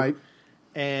get-go. Right.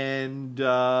 And,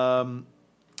 the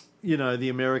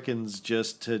Americans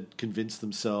just had convinced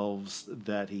themselves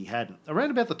that he hadn't.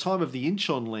 Around about the time of the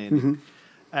Incheon landing,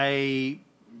 a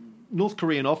North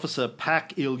Korean officer,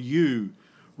 Pak Il-yu,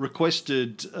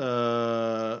 requested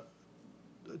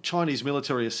Chinese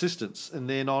military assistance. And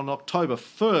then on October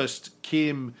 1st,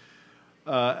 Kim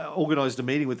organised a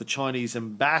meeting with the Chinese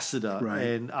ambassador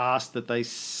and asked that they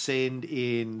send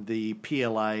in the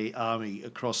PLA army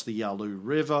across the Yalu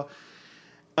River.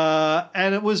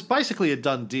 And it was basically a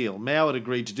done deal. Mao had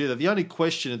agreed to do that. The only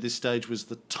question at this stage was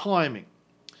the timing.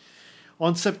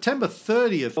 On September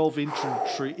 30th, 12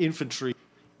 infantry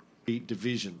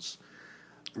divisions.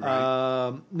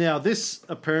 Now, this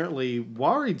apparently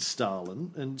worried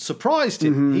Stalin and surprised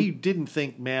him. He didn't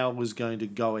think Mao was going to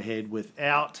go ahead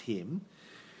without him.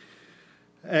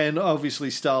 And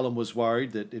obviously Stalin was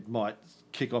worried that it might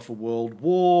kick off a world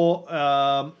war.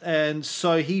 And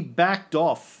so he backed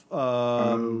off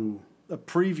a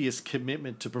previous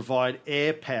commitment to provide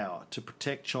air power to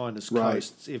protect China's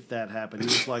coasts if that happened. He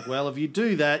was like, well, if you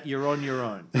do that, you're on your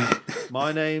own.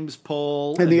 My name's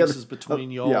Paul, and this is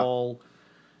between y'all.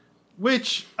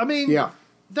 Which, I mean,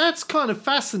 that's kind of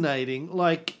fascinating.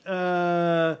 Like,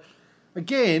 again,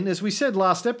 as we said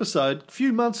last episode, a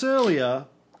few months earlier,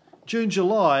 June,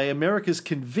 July, America's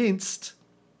convinced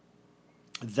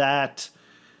that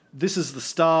this is the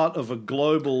start of a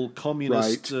global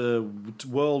communist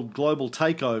world global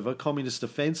takeover, communist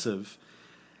offensive.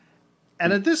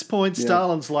 And at this point,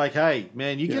 Stalin's like, hey,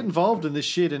 man, you get involved in this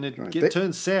shit and it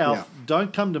turns south,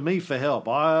 don't come to me for help.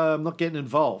 I'm not getting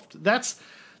involved. That's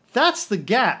the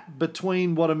gap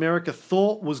between what America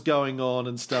thought was going on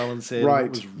and Stalin said and what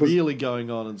was really going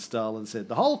on and Stalin said.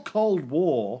 The whole Cold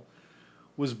War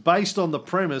was based on the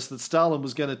premise that Stalin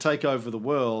was going to take over the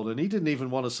world, and he didn't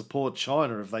even want to support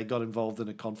China if they got involved in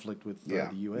a conflict with the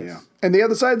U.S. Yeah. And the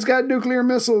other side's got nuclear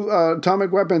missiles,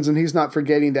 atomic weapons, and he's not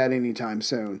forgetting that anytime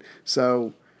soon.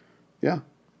 So,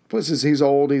 plus he's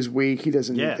old, he's weak, he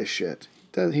doesn't need this shit.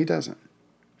 He doesn't.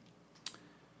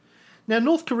 Now,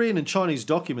 North Korean and Chinese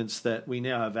documents that we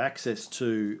now have access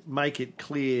to make it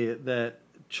clear that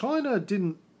China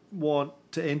didn't want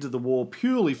to enter the war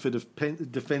purely for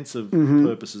defensive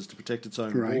purposes to protect its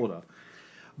own border,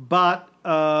 but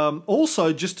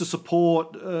also just to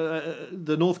support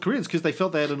the North Koreans because they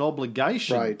felt they had an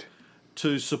obligation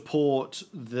to support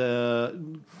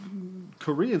the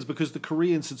Koreans because the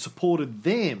Koreans had supported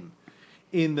them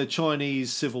in the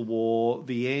Chinese Civil War,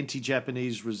 the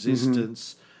anti-Japanese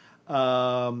resistance,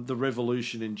 the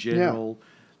revolution in general.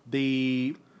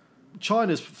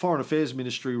 China's Foreign Affairs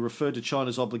Ministry referred to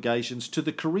China's obligations to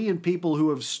the Korean people who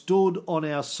have stood on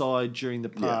our side during the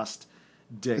past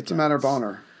decades. It's a matter of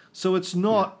honor. So it's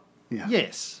not,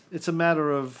 yes, it's a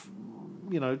matter of,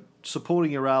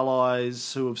 supporting your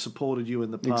allies who have supported you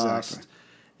in the past. Exactly.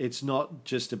 It's not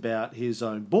just about his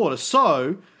own border.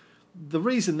 So the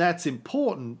reason that's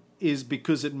important is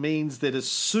because it means that as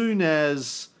soon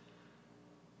as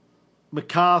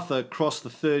MacArthur crossed the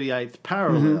 38th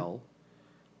parallel,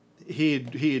 he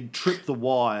had tripped the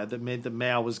wire that meant that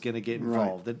Mao was going to get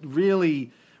involved. It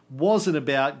really wasn't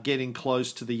about getting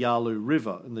close to the Yalu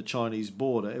River and the Chinese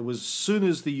border. It was as soon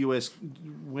as the US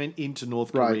went into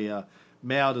North Korea,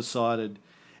 Mao decided.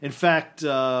 In fact,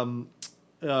 on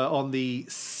the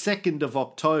 2nd of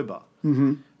October,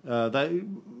 the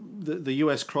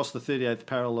US crossed the 38th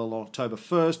parallel on October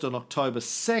 1st. On October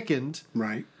 2nd,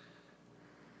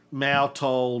 Mao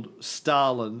told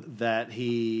Stalin that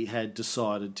he had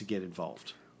decided to get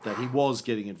involved, that he was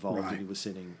getting involved and he was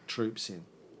sending troops in.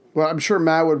 Well, I'm sure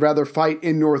Mao would rather fight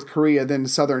in North Korea than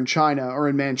southern China or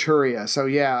in Manchuria. So,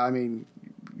 yeah, I mean,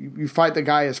 you fight the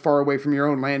guy as far away from your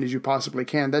own land as you possibly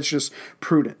can. That's just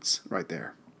prudence right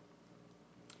there.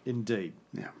 Indeed.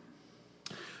 Yeah.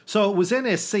 So it was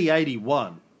NSC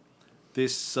 81,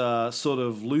 this sort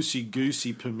of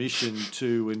loosey-goosey permission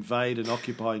to invade and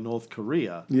occupy North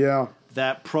Korea,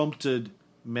 that prompted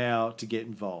Mao to get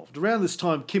involved. Around this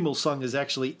time, Kim Il-sung is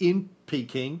actually in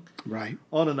Peking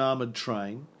on an armoured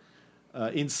train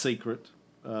in secret,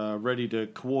 ready to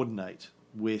coordinate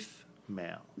with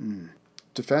Mao.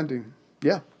 Defending.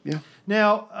 Yeah.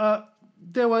 Now,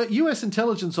 there were US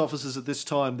intelligence officers at this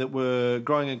time that were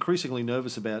growing increasingly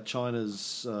nervous about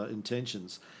China's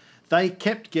intentions. They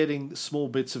kept getting small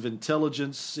bits of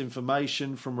intelligence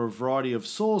information from a variety of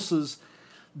sources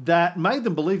that made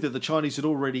them believe that the Chinese had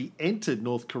already entered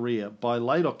North Korea by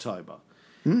late October.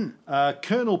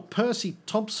 Colonel Percy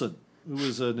Thompson, who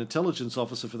was an intelligence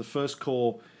officer for the First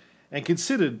Corps and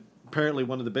considered apparently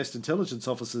one of the best intelligence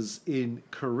officers in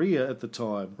Korea at the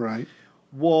time,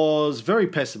 was very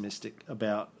pessimistic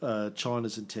about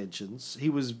China's intentions. He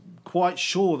was quite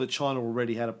sure that China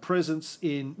already had a presence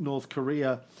in North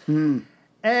Korea, and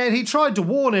he tried to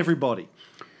warn everybody.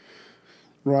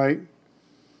 But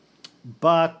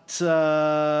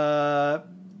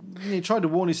he tried to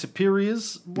warn his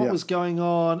superiors what was going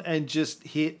on and just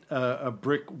hit a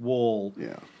brick wall.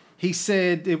 He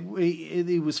said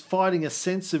he was fighting a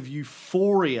sense of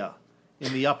euphoria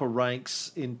in the upper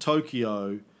ranks in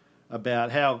Tokyo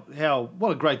about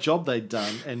what a great job they'd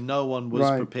done, and no one was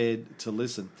prepared to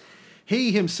listen.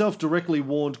 He himself directly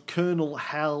warned Colonel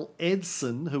Hal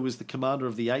Edson, who was the commander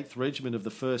of the 8th Regiment of the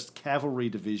 1st Cavalry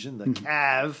Division, the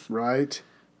CAV,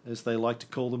 as they like to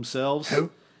call themselves.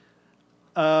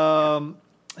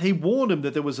 He warned him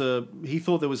that he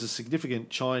thought there was a significant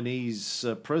Chinese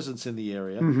presence in the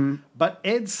area, but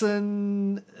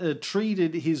Edson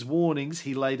treated his warnings,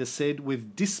 he later said,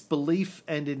 with disbelief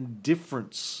and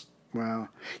indifference. Wow.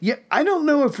 Yeah, I don't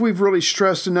know if we've really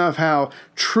stressed enough how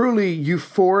truly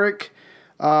euphoric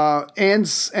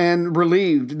and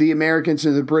relieved the Americans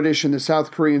and the British and the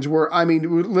South Koreans were. I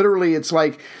mean, literally, it's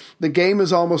like the game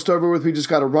is almost over with. We just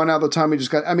got to run out the time.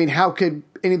 How could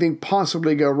anything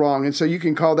possibly go wrong? And so you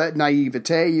can call that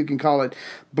naivete. You can call it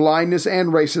blindness and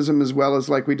racism as well, as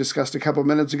like we discussed a couple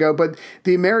minutes ago. But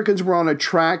the Americans were on a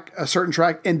certain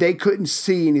track, and they couldn't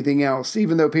see anything else,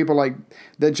 even though people like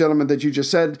the gentleman that you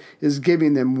just said is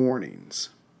giving them warnings.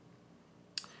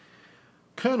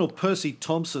 Colonel Percy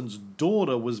Thompson's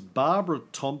daughter was Barbara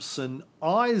Thompson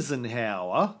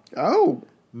Eisenhower.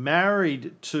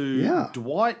 Married to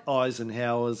Dwight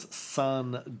Eisenhower's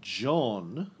son,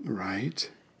 John.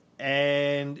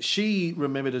 And she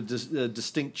remembered a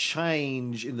distinct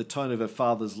change in the tone of her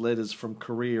father's letters from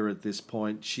Korea at this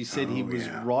point. She said he was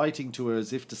writing to her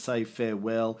as if to say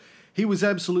farewell. He was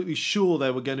absolutely sure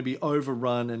they were going to be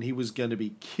overrun and he was going to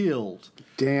be killed.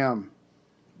 Damn.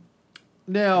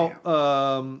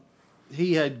 Now,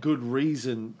 he had good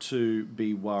reason to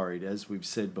be worried, as we've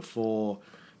said before,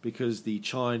 because the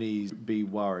Chinese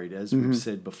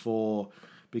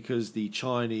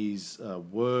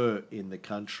were in the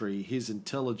country. His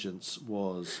intelligence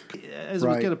was, as it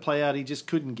was going to play out, he just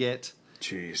couldn't get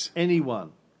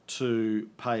anyone to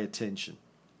pay attention.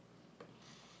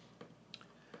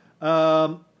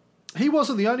 He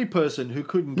wasn't the only person who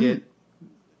couldn't get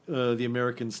the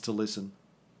Americans to listen.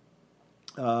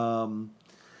 But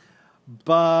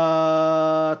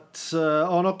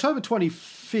on October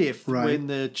 25th, when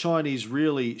the Chinese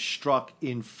really struck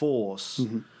in force,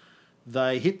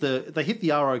 they hit the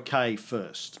ROK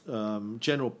first.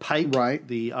 General Pape,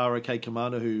 the ROK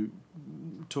commander who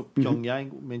took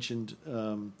Pyongyang, mentioned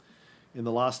in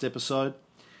the last episode,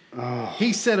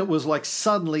 he said it was like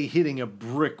suddenly hitting a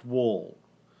brick wall.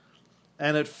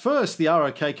 And at first, the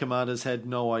ROK commanders had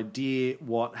no idea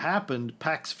what happened.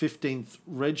 PAC's 15th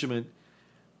Regiment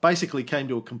basically came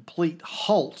to a complete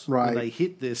halt when they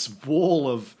hit this wall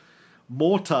of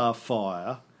mortar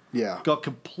fire. Got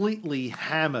completely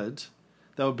hammered.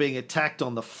 They were being attacked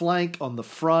on the flank, on the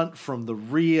front, from the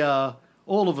rear.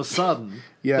 All of a sudden,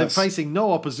 they're facing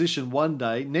no opposition one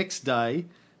day. Next day,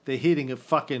 they're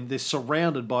they're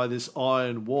surrounded by this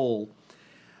iron wall.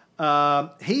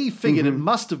 He figured it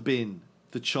must have been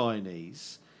the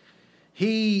Chinese.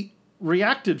 He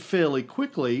reacted fairly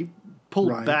quickly,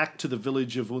 pulled back to the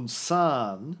village of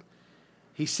Unsan.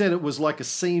 He said it was like a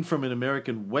scene from an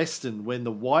American Western when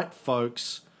the white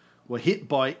folks were hit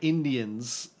by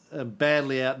Indians,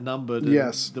 badly outnumbered,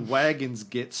 and the wagons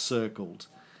get circled.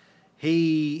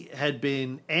 he had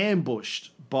been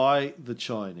ambushed by the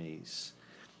Chinese.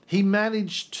 He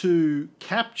managed to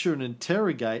capture and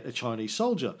interrogate a Chinese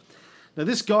soldier. Now,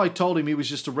 this guy told him he was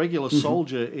just a regular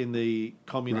soldier in the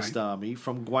Communist Army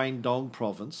from Guangdong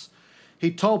province. He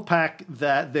told Pak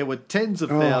that there were tens of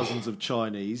thousands of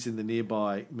Chinese in the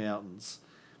nearby mountains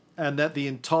and that the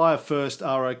entire 1st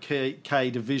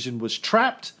ROK division was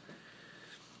trapped.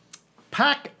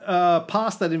 Pak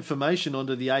passed that information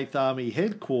onto the 8th Army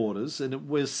headquarters, and it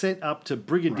was sent up to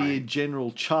Brigadier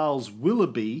General Charles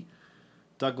Willoughby,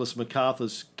 Douglas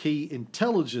MacArthur's key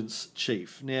intelligence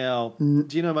chief. Now, do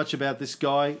you know much about this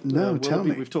guy? No, tell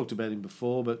me. We've talked about him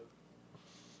before, but...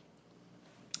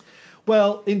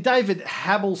 Well, in David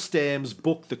Habelstam's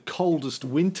book, The Coldest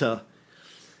Winter,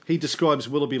 he describes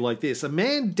Willoughby like this: a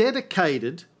man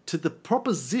dedicated to the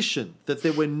proposition that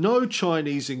there were no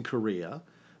Chinese in Korea,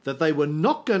 that they were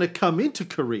not going to come into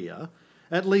Korea,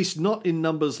 at least not in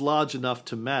numbers large enough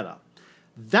to matter.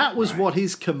 That was what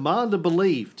his commander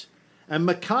believed. And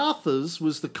MacArthur's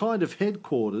was the kind of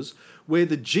headquarters where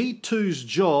the G2's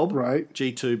job,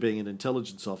 G2 being an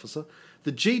intelligence officer,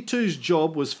 the G2's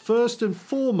job was first and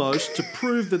foremost to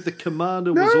prove that the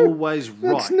commander was always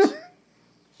right.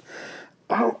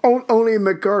 Only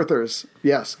MacArthur's.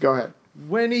 Yes, go ahead.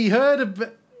 When he heard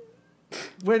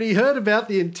about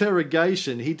the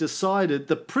interrogation, he decided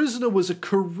the prisoner was a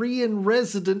Korean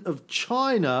resident of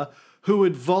China who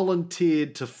had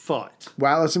volunteered to fight.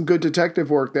 Wow, that's some good detective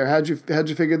work there. How'd you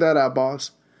figure that out, boss?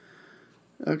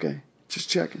 Okay, just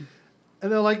checking.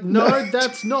 And they're like, no,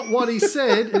 that's not what he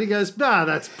said. And he goes, nah,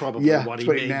 that's probably what he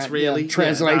means, really. Yeah.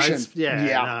 Translation.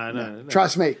 No.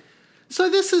 Trust me. So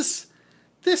this.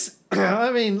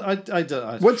 I mean, I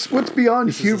don't. What's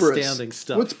beyond hubris? Astounding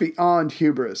stuff. What's beyond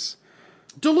hubris?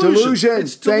 Delusion.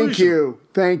 It's delusion.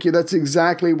 Thank you. That's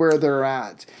exactly where they're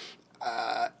at.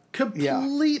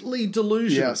 Completely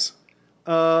delusional. Yes.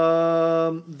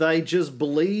 They just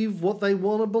believe what they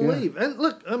want to believe. Yeah. And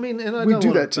look, I mean, and we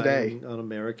do that today on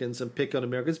Americans and pick on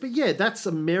Americans, but that's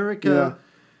America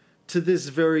to this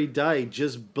very day.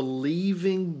 Just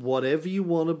believing whatever you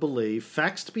want to believe.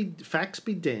 Facts be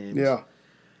damned. Yeah.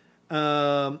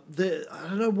 I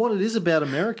don't know what it is about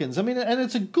Americans. I mean, and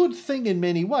it's a good thing in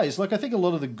many ways. Like, I think a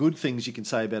lot of the good things you can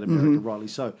say about America, rightly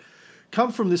so,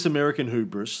 come from this American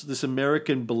hubris, this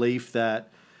American belief that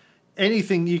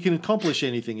you can accomplish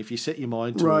anything if you set your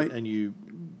mind to it and you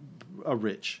are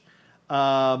rich.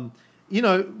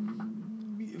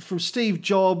 From Steve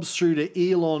Jobs through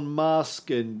to Elon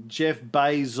Musk and Jeff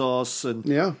Bezos and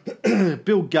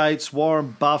Bill Gates,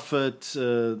 Warren Buffett,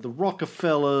 the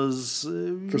Rockefellers,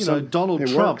 Donald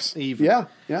Trump even.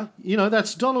 Yeah.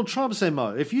 That's Donald Trump's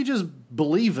MO. If you just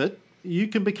believe it, you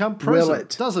can become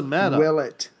president. Doesn't matter.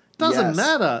 Doesn't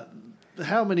matter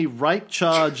how many rape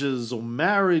charges or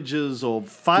marriages or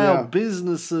failed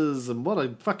businesses and what a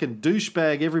fucking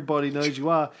douchebag everybody knows you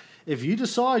are. If you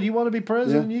decide you want to be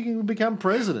president, you can become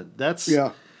president.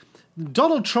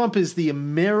 Donald Trump is the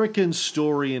American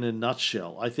story in a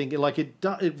nutshell. I think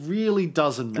it really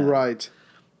doesn't matter. Right.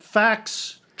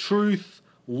 Facts, truth,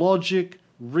 logic,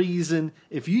 reason.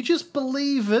 If you just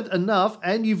believe it enough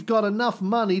and you've got enough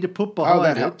money to put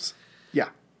behind helps. Yeah.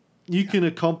 You can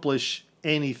accomplish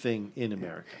anything in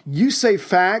America. You say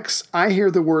facts, I hear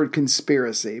the word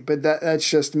conspiracy, but that's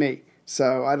just me.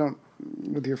 So I don't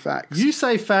with your facts. You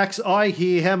say facts, I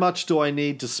hear how much do I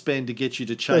need to spend to get you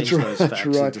to change those facts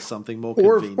into something more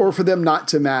convenient. Or for them not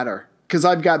to matter, because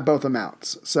I've got both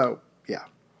amounts. So, yeah.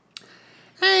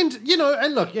 And,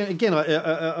 and look, again,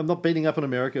 I'm not beating up on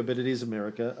America, but it is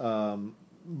America.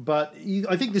 But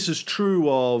I think this is true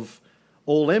of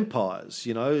all empires.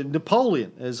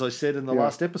 Napoleon, as I said in the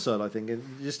last episode, I think, and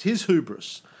just his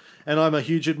hubris. And I'm a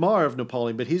huge admirer of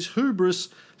Napoleon, but his hubris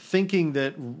thinking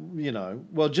that,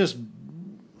 just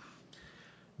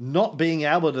not being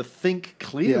able to think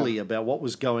clearly about what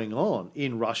was going on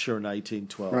in Russia in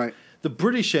 1812. Right. The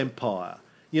British Empire,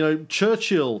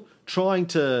 Churchill trying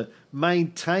to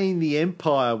maintain the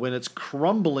empire when it's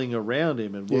crumbling around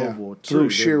him in World War II. Through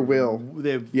sheer will.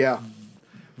 They're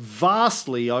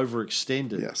vastly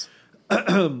overextended. Yes.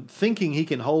 Thinking he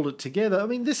can hold it together. I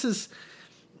mean, this is...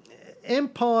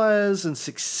 Empires and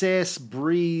success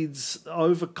breeds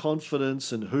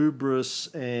overconfidence and hubris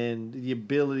and the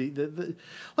ability...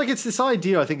 it's this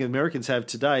idea I think Americans have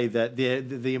today that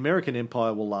the American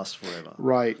empire will last forever.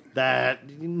 Right. That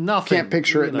nothing... Can't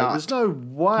picture it not. There's no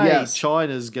way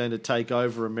China's going to take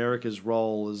over America's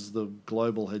role as the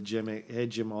global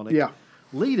hegemonic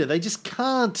leader. They just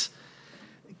can't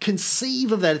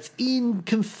conceive of that. It's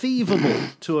inconceivable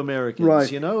to Americans,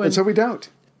 Right. And so we don't.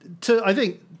 I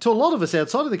think to a lot of us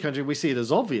outside of the country, we see it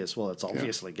as obvious. Well, it's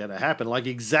obviously going to happen. Like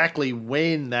exactly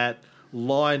when that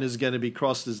line is going to be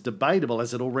crossed is debatable.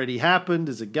 Has it already happened?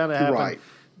 Is it going to happen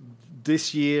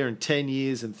this year and 10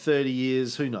 years and 30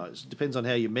 years? Who knows? Depends on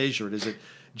how you measure it. Is it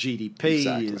GDP?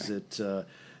 Exactly. Is it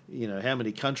how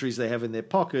many countries they have in their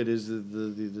pocket? Is it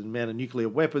the amount of nuclear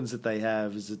weapons that they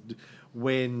have? Is it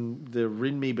when the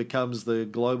renminbi becomes the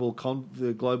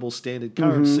global standard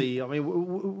currency? I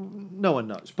mean, no one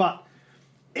knows, but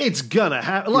it's gonna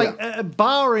happen. Like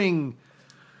barring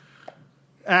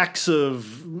acts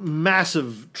of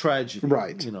massive tragedy,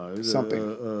 right? Something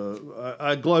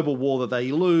a global war that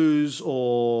they lose,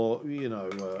 or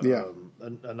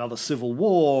another civil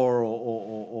war,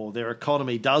 or their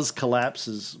economy does collapse,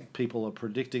 as people are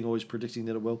always predicting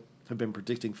that it will. Have been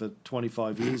predicting for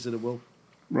 25 years that it will.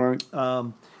 Right.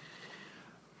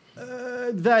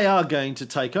 They are going to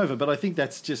take over, but I think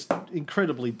that's just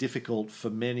incredibly difficult for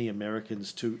many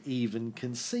Americans to even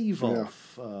conceive of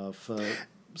for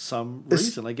some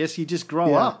reason. I guess you just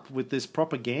grow up with this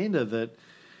propaganda that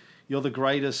you're the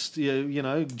greatest.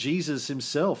 Jesus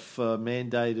himself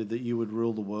mandated that you would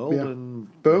rule the world, and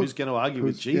who's going to argue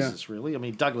with Jesus, really? I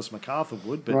mean, Douglas MacArthur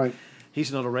would, but he's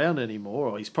not around anymore,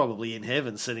 or he's probably in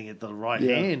heaven sitting at the right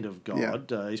hand of God.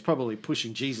 He's probably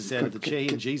pushing Jesus out of the chair,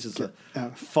 and Jesus are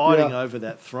fighting over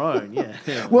that throne.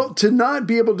 Well, to not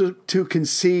be able to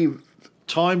conceive...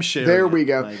 Time sharing. There we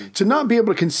go. Maybe. To not be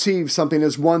able to conceive something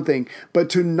is one thing, but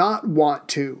to not want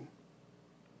to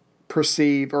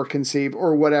perceive or conceive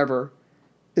or whatever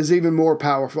is even more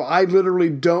powerful. I literally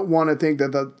don't want to think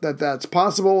that that's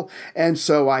possible, and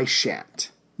so I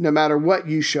shan't, no matter what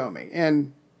you show me.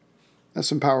 And that's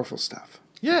some powerful stuff.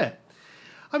 Yeah.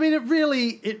 I mean, it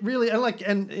really,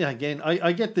 and again,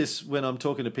 I get this when I'm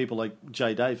talking to people like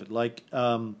Jay David. Like,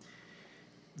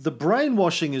 the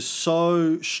brainwashing is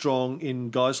so strong in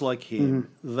guys like him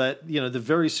that, the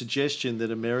very suggestion that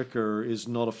America is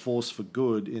not a force for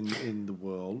good in the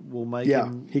world will make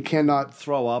him he cannot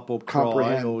throw up or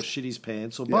cry or shit his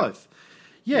pants or both.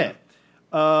 It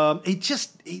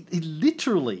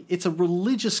literally, it's a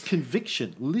religious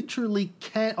conviction. Literally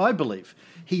I believe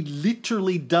he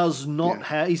literally does not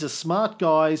have, he's a smart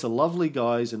guy, he's a lovely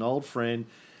guy, he's an old friend,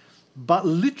 but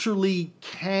literally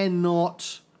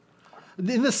cannot,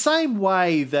 in the same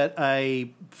way that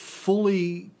a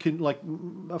fully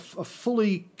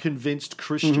convinced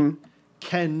Christian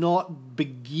cannot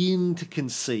begin to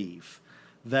conceive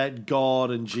that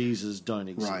God and Jesus don't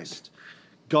exist. Right.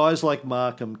 Guys like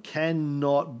Markham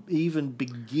cannot even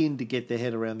begin to get their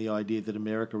head around the idea that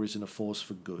America isn't a force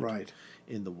for good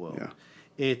in the world. Yeah.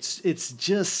 It's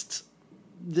just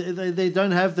they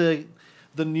don't have the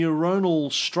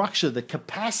neuronal structure, the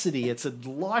capacity. It's a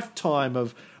lifetime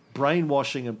of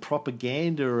brainwashing and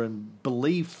propaganda and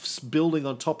beliefs building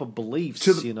on top of beliefs.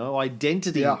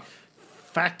 Identity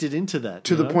factored into that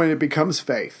to the point it becomes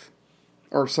faith.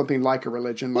 Or something like a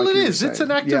religion. Well, it is. It's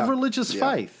an act of religious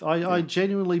faith. I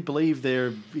genuinely believe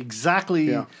they're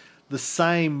exactly the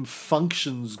same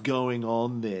functions going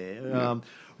on there.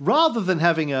 Rather than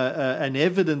having an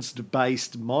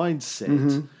evidence-based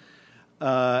mindset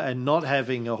and not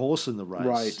having a horse in the race.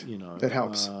 Right. That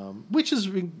helps. Which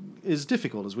is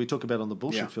difficult, as we talk about on the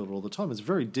bullshit filter all the time. It's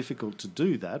very difficult to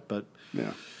do that, but...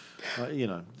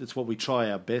 it's what we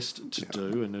try our best to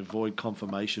do and avoid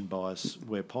confirmation bias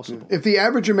where possible. If the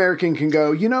average American can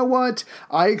go, you know what?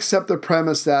 I accept the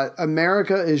premise that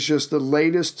America is just the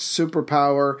latest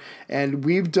superpower and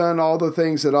we've done all the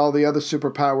things that all the other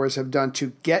superpowers have done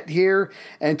to get here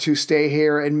and to stay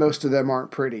here, and most of them aren't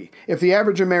pretty. If the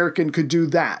average American could do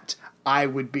that, I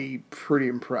would be pretty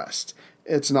impressed.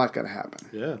 It's not going to happen.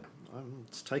 Yeah.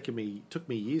 Took me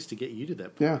years to get you to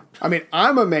that point. Yeah. I mean,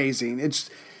 I'm amazing.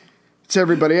 It's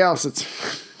everybody else.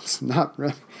 It's not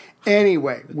really.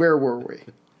 Anyway, where were we?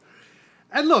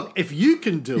 And look, if you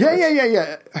can do it.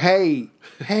 Yeah. Hey.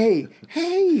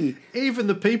 Even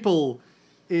the people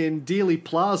in Dealey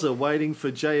Plaza waiting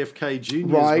for JFK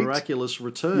Jr.'s miraculous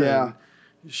return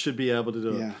should be able to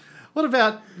do it. What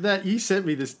about that? Ray sent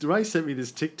me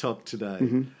this TikTok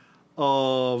today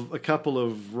of a couple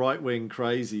of right-wing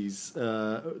crazies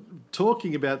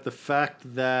talking about the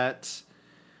fact that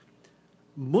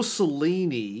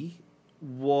Mussolini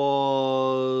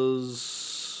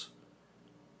was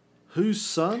whose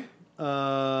son?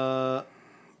 Was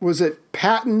it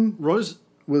Patton? Was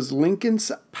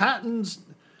Lincoln's? Patton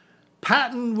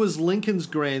was Lincoln's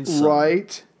grandson,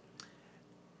 right?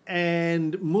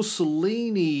 And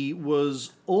Mussolini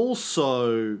was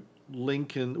also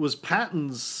Lincoln. Was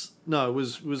Patton's? No,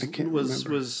 was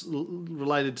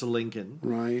related to Lincoln,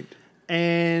 right?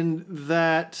 And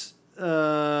that.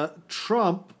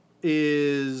 Trump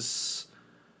is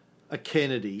a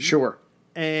Kennedy. Sure.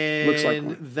 And Looks like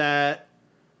one. that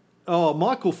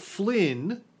Michael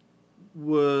Flynn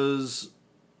was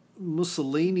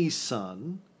Mussolini's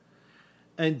son,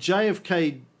 and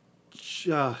JFK.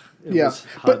 It was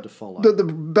hard to follow. The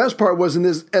best part was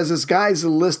as this guy's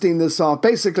listing this off,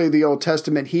 basically the Old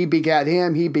Testament, he begat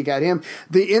him.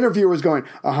 The interviewer was going,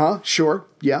 sure,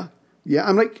 yeah.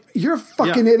 I'm like, you're a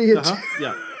fucking idiot.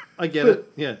 Yeah, I get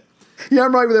it. Yeah. Yeah,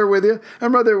 I'm right there with you.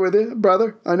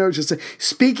 Brother. I know what you're saying.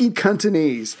 Speaking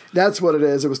Cantonese. That's what it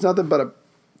is. It was nothing but a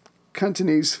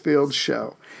Cantonese field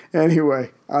show.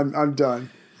 Anyway, I'm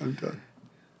done.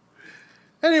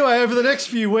 Anyway, over the next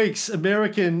few weeks,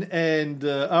 American and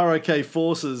ROK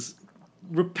forces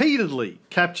repeatedly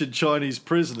captured Chinese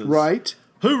prisoners. Right.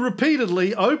 Who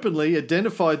repeatedly, openly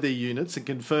identified their units and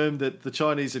confirmed that the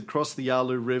Chinese had crossed the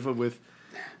Yalu River with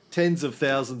tens of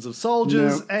thousands of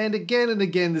soldiers. Nope. And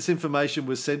again, this information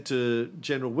was sent to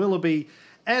General Willoughby.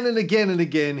 And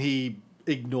again, he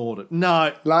ignored it.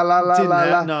 No. La la la la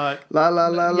la. No. La la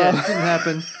la la. Yeah, it didn't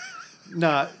happen.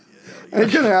 No.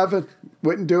 Ain't gonna happen.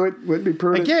 Wouldn't do it. Wouldn't be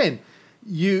prudent. Again,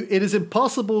 it is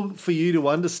impossible for you to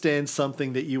understand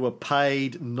something that you were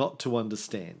paid not to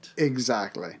understand.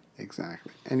 Exactly.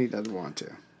 And he doesn't want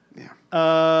to. Yeah.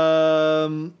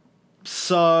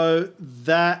 So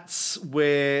that's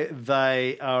where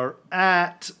they are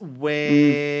at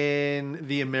when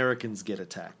the Americans get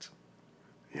attacked.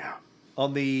 Yeah.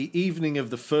 On the evening of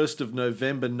the 1st of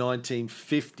November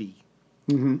 1950,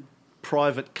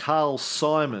 Private Carl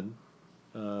Simon,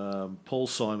 Paul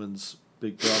Simon's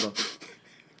big brother,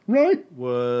 Right.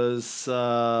 was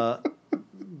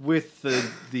with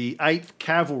the 8th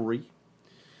Cavalry.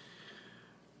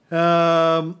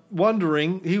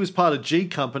 Wondering, he was part of G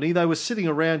Company. They were sitting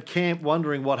around camp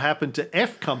wondering what happened to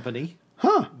F Company.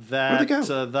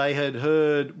 That they had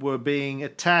heard were being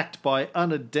attacked by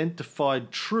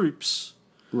unidentified troops.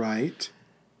 Right.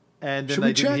 And then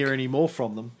they didn't hear any more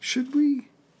from them. Should we?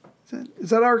 Is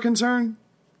that our concern?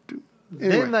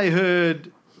 Anyway. Then they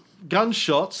heard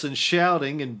gunshots and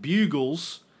shouting and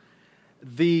bugles.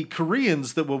 The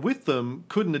Koreans that were with them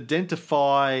couldn't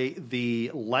identify the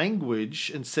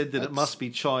language and said that it must be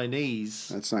Chinese.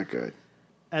 That's not good.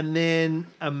 And then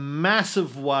a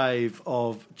massive wave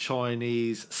of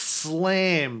Chinese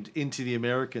slammed into the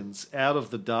Americans out of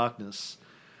the darkness,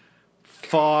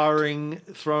 firing,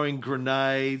 throwing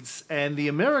grenades, and the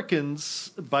Americans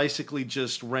basically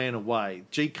just ran away.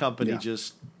 G Company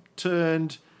just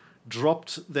turned,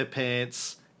 dropped their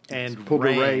pants, and pulled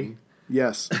ran. away.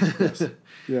 Yes.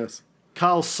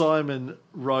 Carl Simon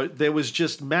wrote, "There was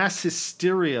just mass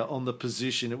hysteria on the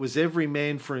position. It was every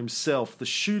man for himself. The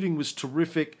shooting was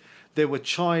terrific. There were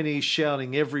Chinese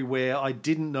shouting everywhere. I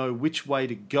didn't know which way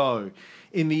to go.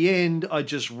 In the end, I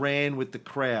just ran with the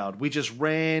crowd. We just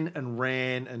ran and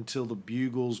ran until the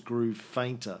bugles grew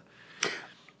fainter."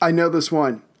 I know this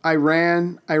one. I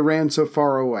ran so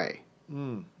far away.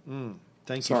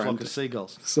 Thank you, flock of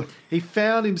seagulls. He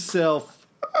found himself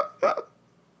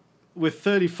with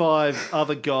 35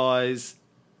 other guys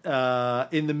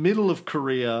in the middle of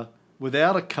Korea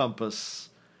without a compass,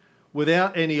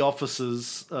 without any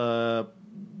officers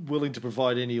willing to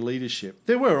provide any leadership.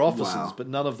 There were officers, but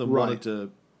none of them wanted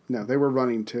to... No, they were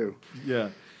running too. Yeah.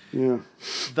 Yeah.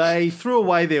 They threw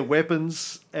away their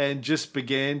weapons and just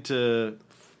began to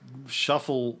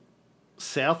shuffle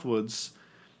southwards.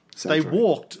 They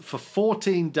walked for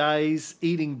 14 days,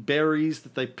 eating berries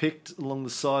that they picked along the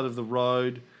side of the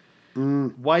road,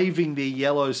 waving their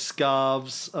yellow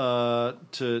scarves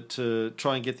to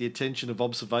try and get the attention of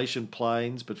observation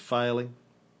planes, but failing.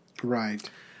 Right.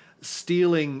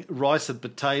 Stealing rice and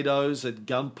potatoes at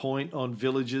gunpoint on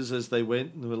villages as they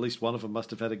went. At least one of them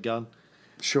must have had a gun.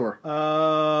 Sure.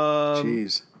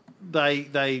 Jeez.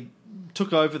 They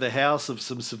took over the house of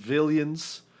some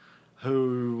civilians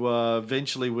who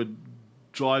eventually would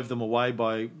drive them away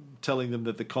by telling them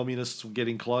that the communists were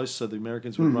getting close, so the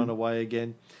Americans would run away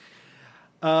again.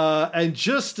 And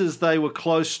just as they were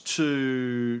close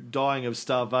to dying of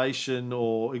starvation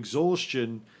or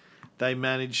exhaustion, they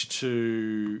managed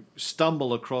to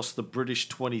stumble across the British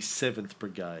 27th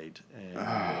Brigade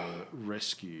and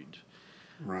rescued.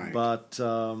 Right. But,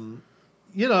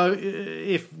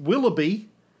 if Willoughby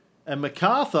and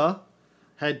MacArthur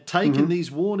had taken these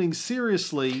warnings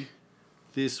seriously,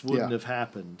 this wouldn't have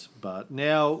happened. But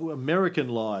now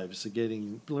Americans are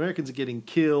getting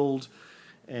killed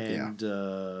and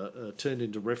turned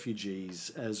into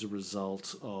refugees as a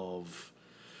result of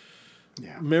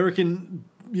American,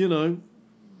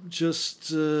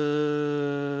 just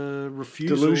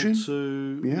refusal Delusion?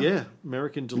 to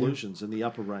American delusions in the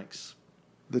upper ranks.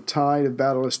 The tide of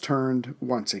battle has turned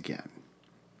once again.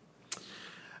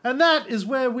 And that is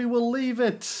where we will leave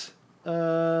it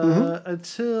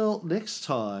until next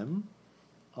time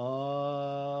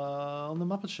on The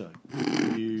Muppet Show.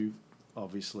 You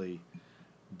obviously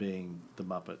being the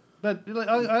Muppet. But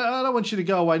I don't want you to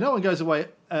go away. No one goes away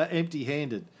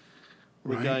empty-handed.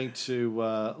 We're going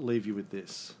to leave you with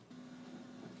this.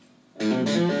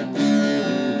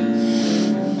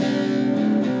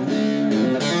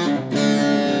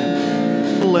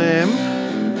 Lamb.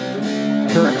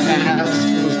 Her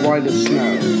ass was white as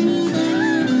snow.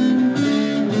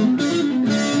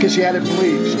 Because she had it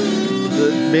bleached.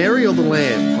 The Mary or the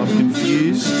Lamb? I'm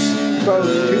confused. Both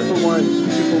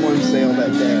 2-for-1 sale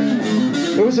that day.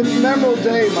 It was a memorable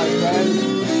day, my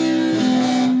friend.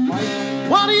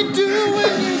 What do you do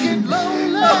when you get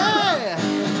lonely?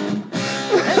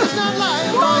 And it's not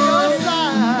lying by your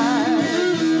side.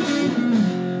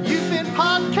 You've been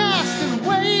podcasting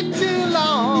way too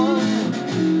long.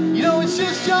 You know it's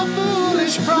just your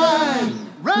foolish pride.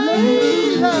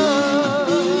 Ray love.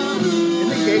 In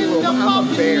the gate room, I'm a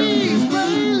bear.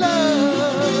 Ray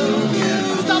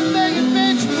love. Stop begging,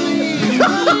 bitch, please.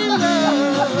 Ray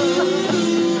love.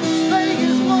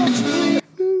 Vegas, won't you please?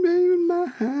 In my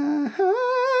hand.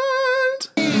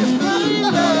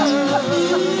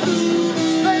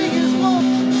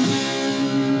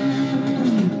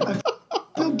 I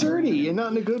feel dirty and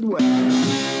not in a good way.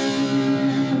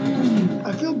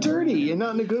 I feel dirty and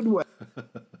not in a good way.